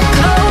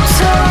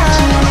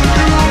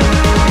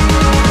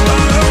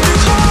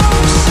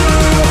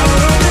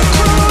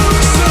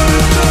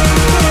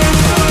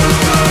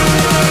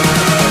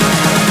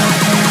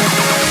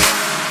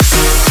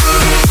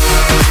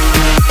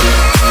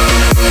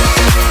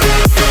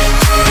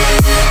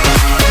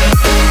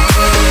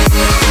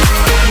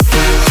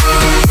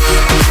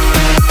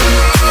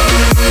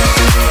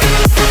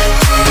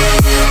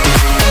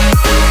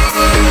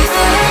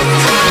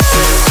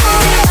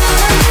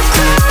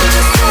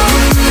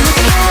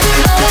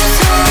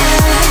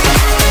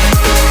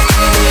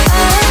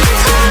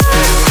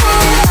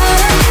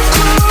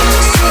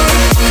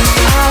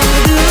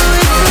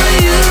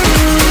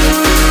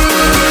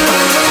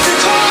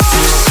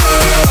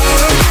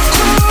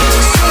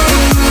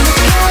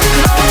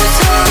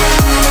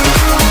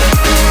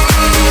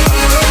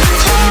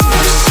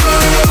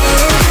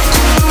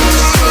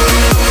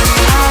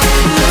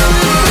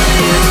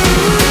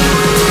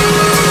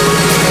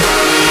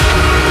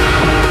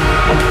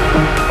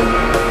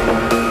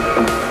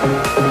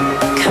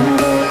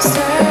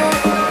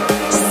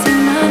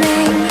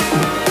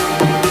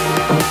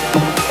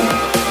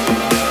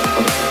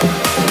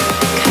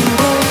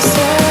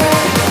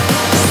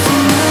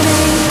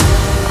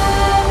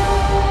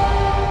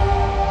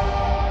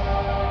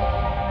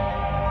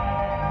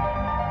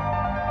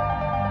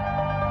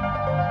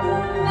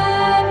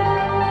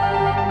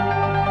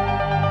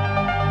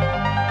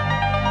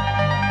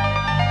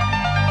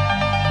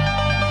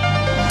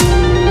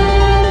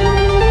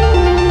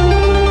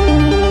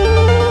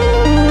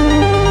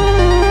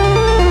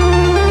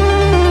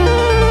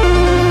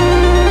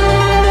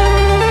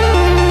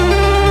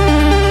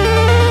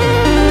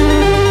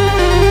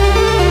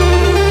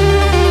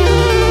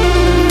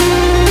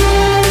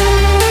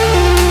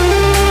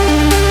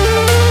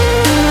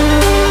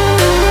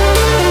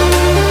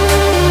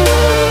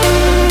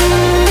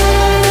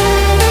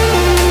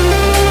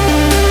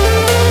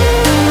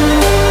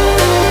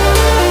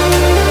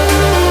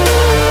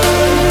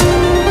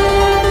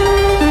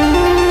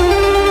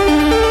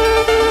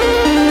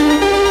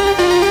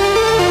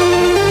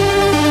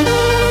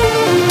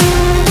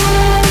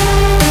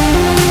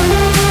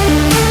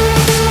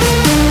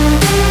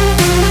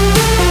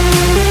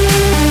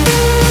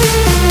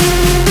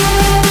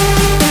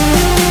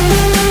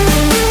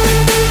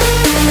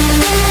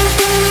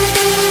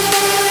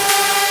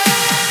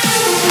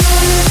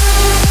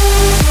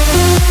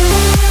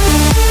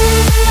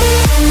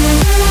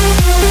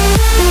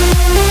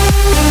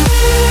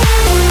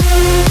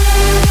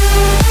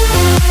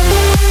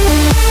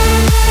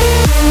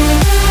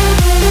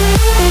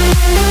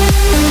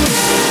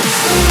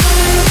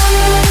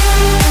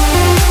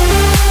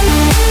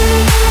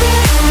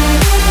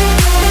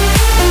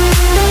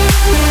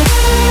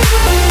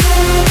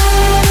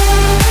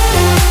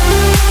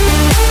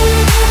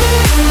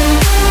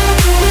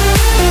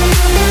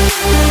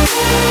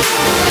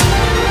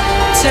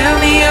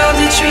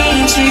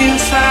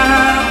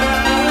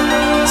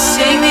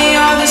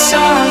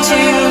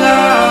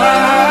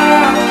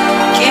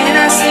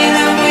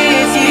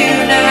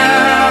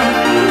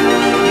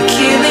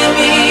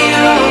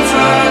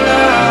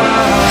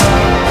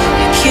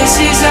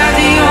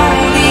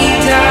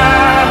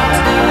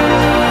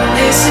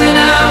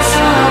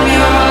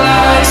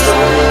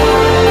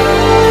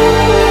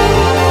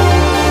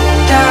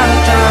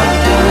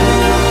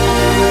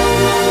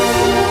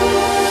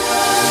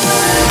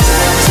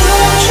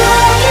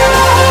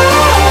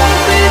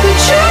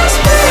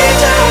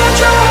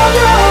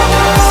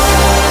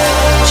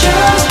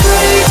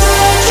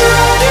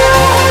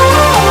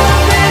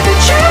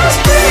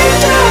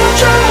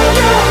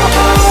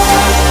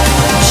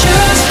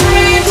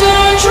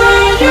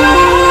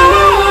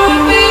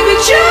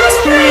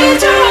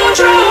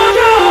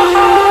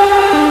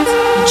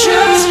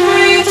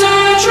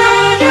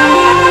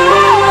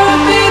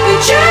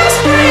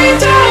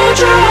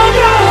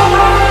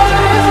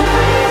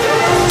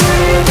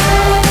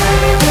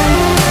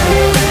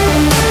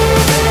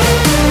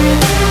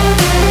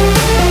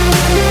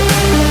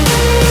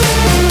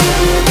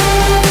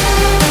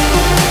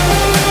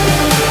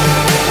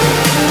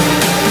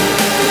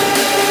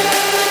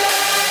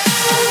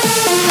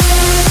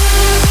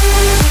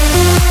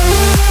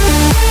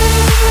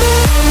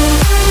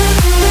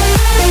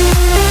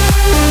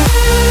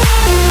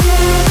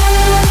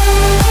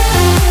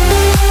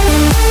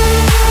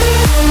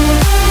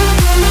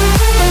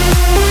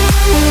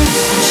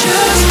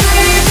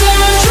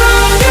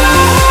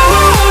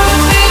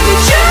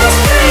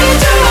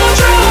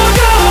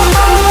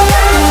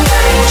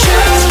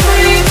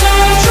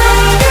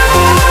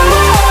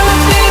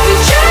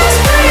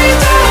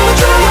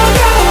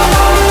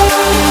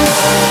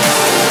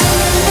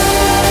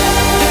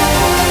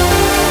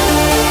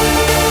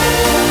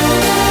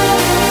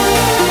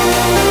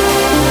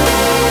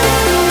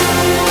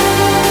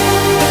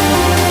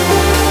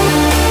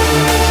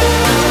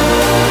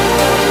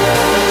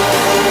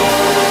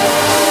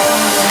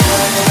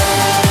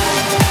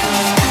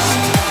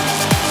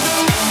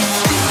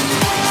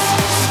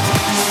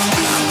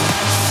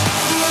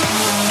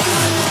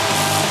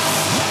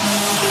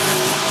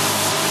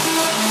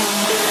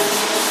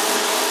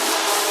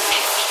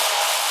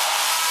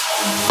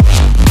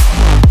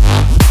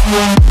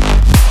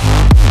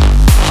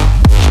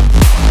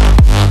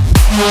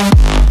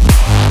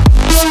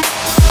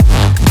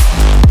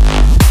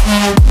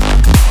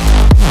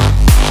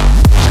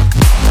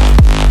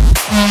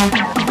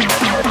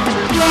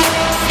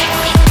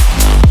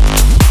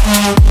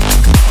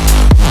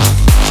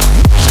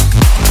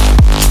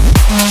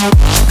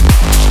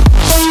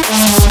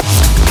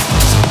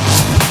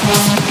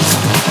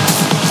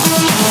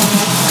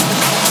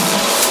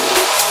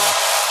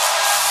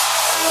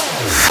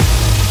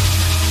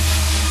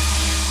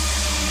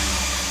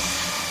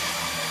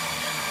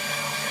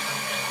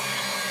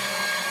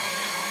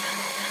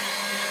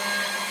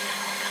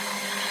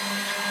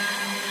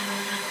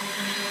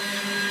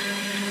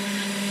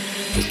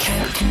 You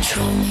can't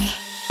control me.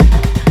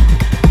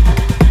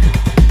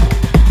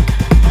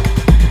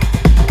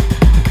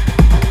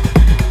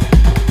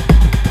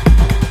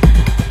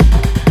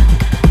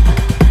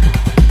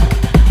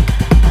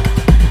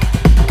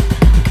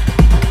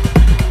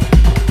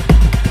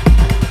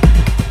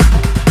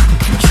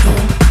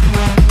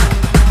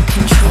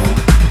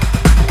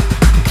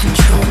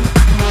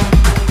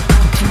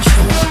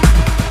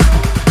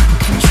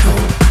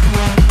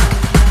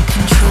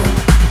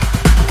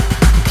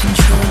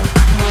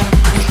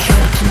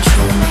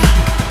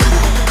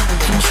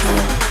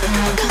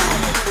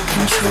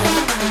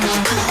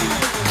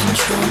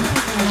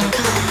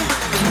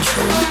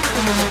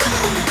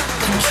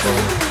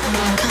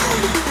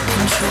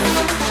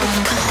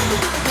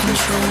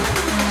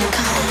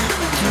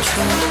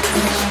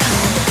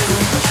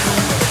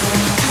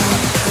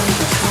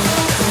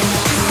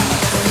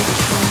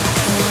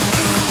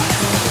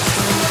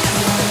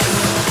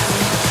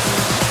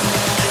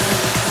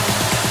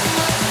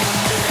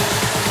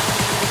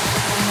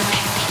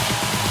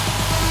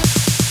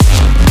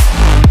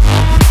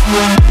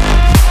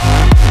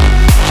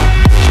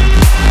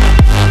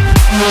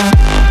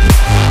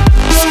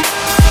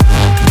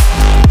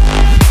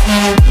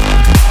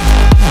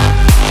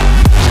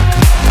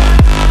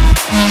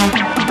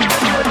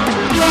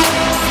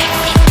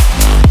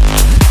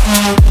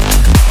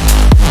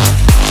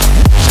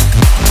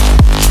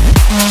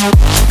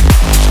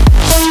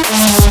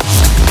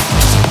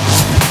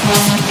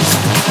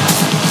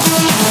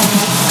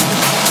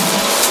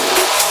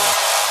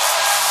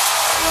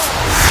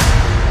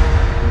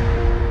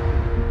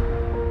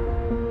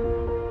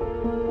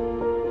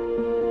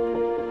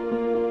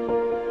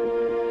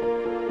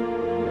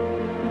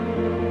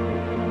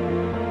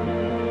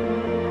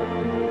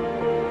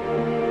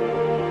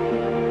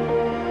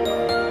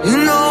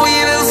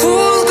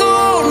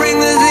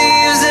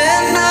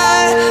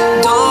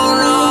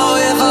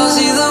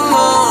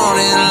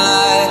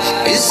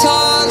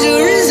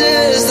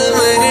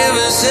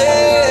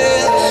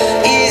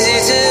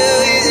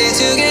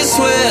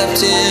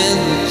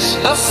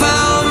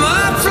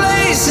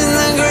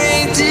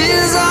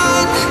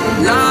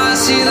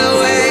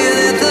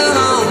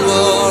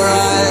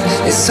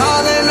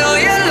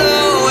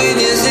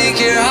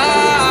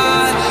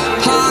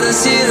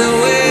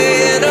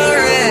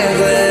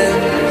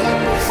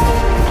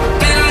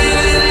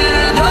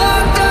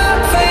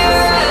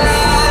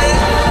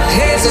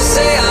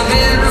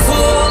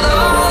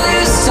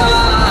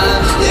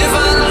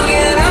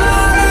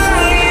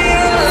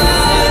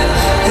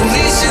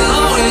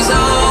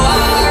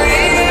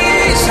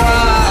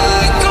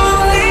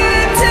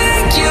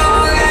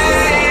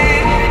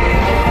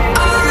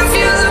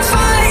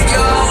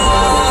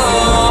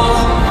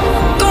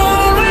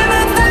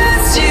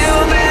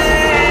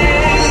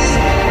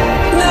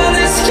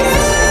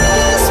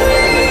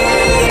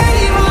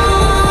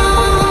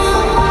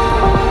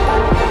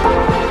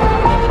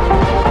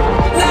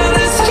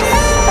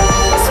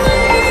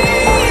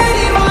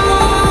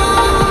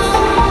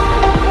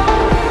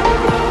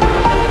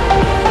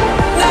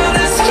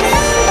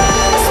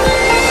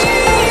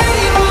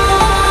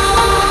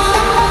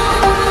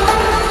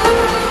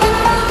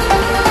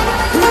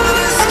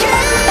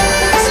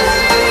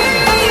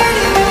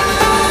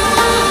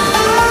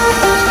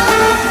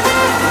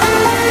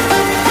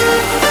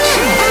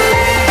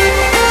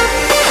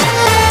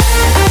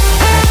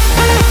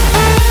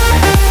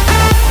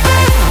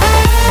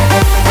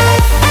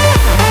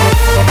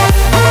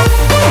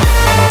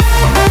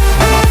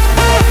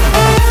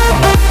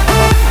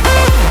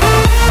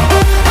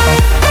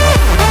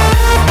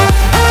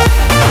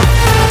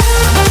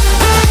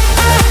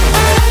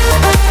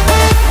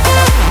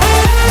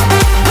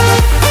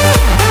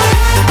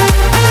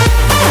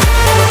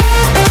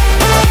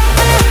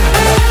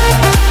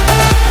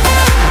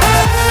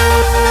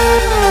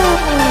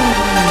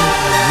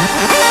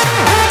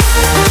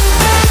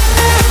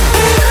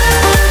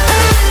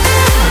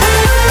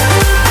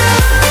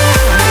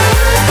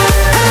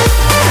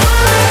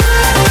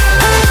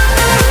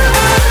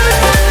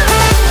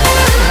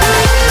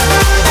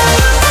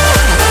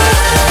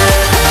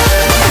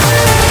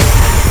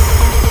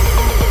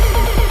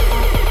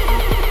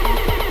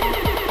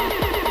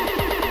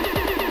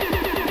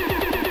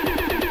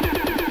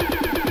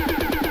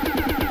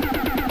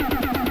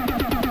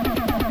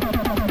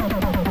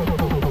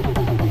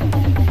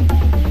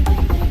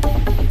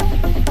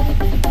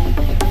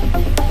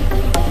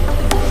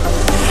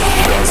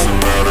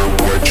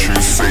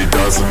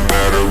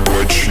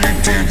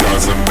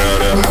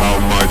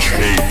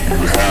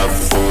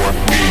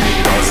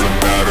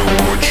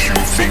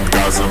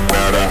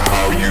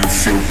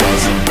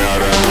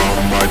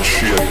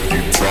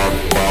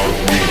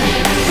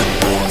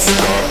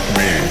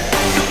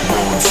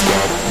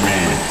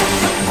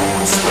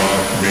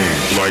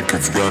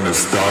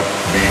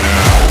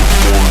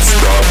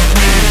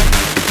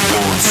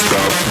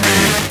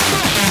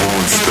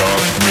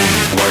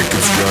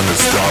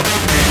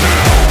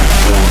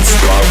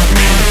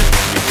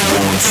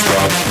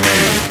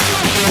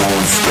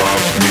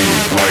 Stop me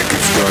like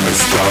it's gonna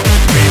stop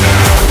me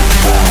now.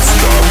 Won't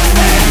stop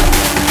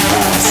me.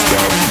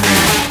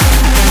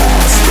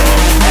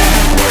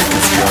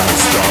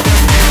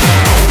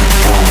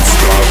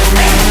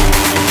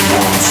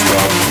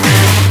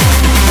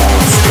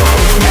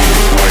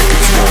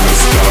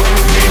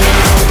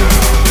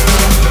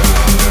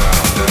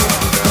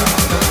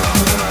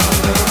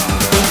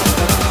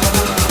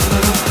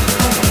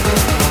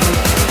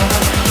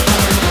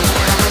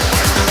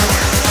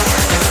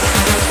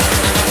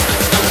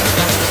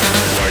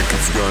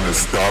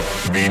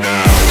 stop me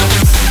now.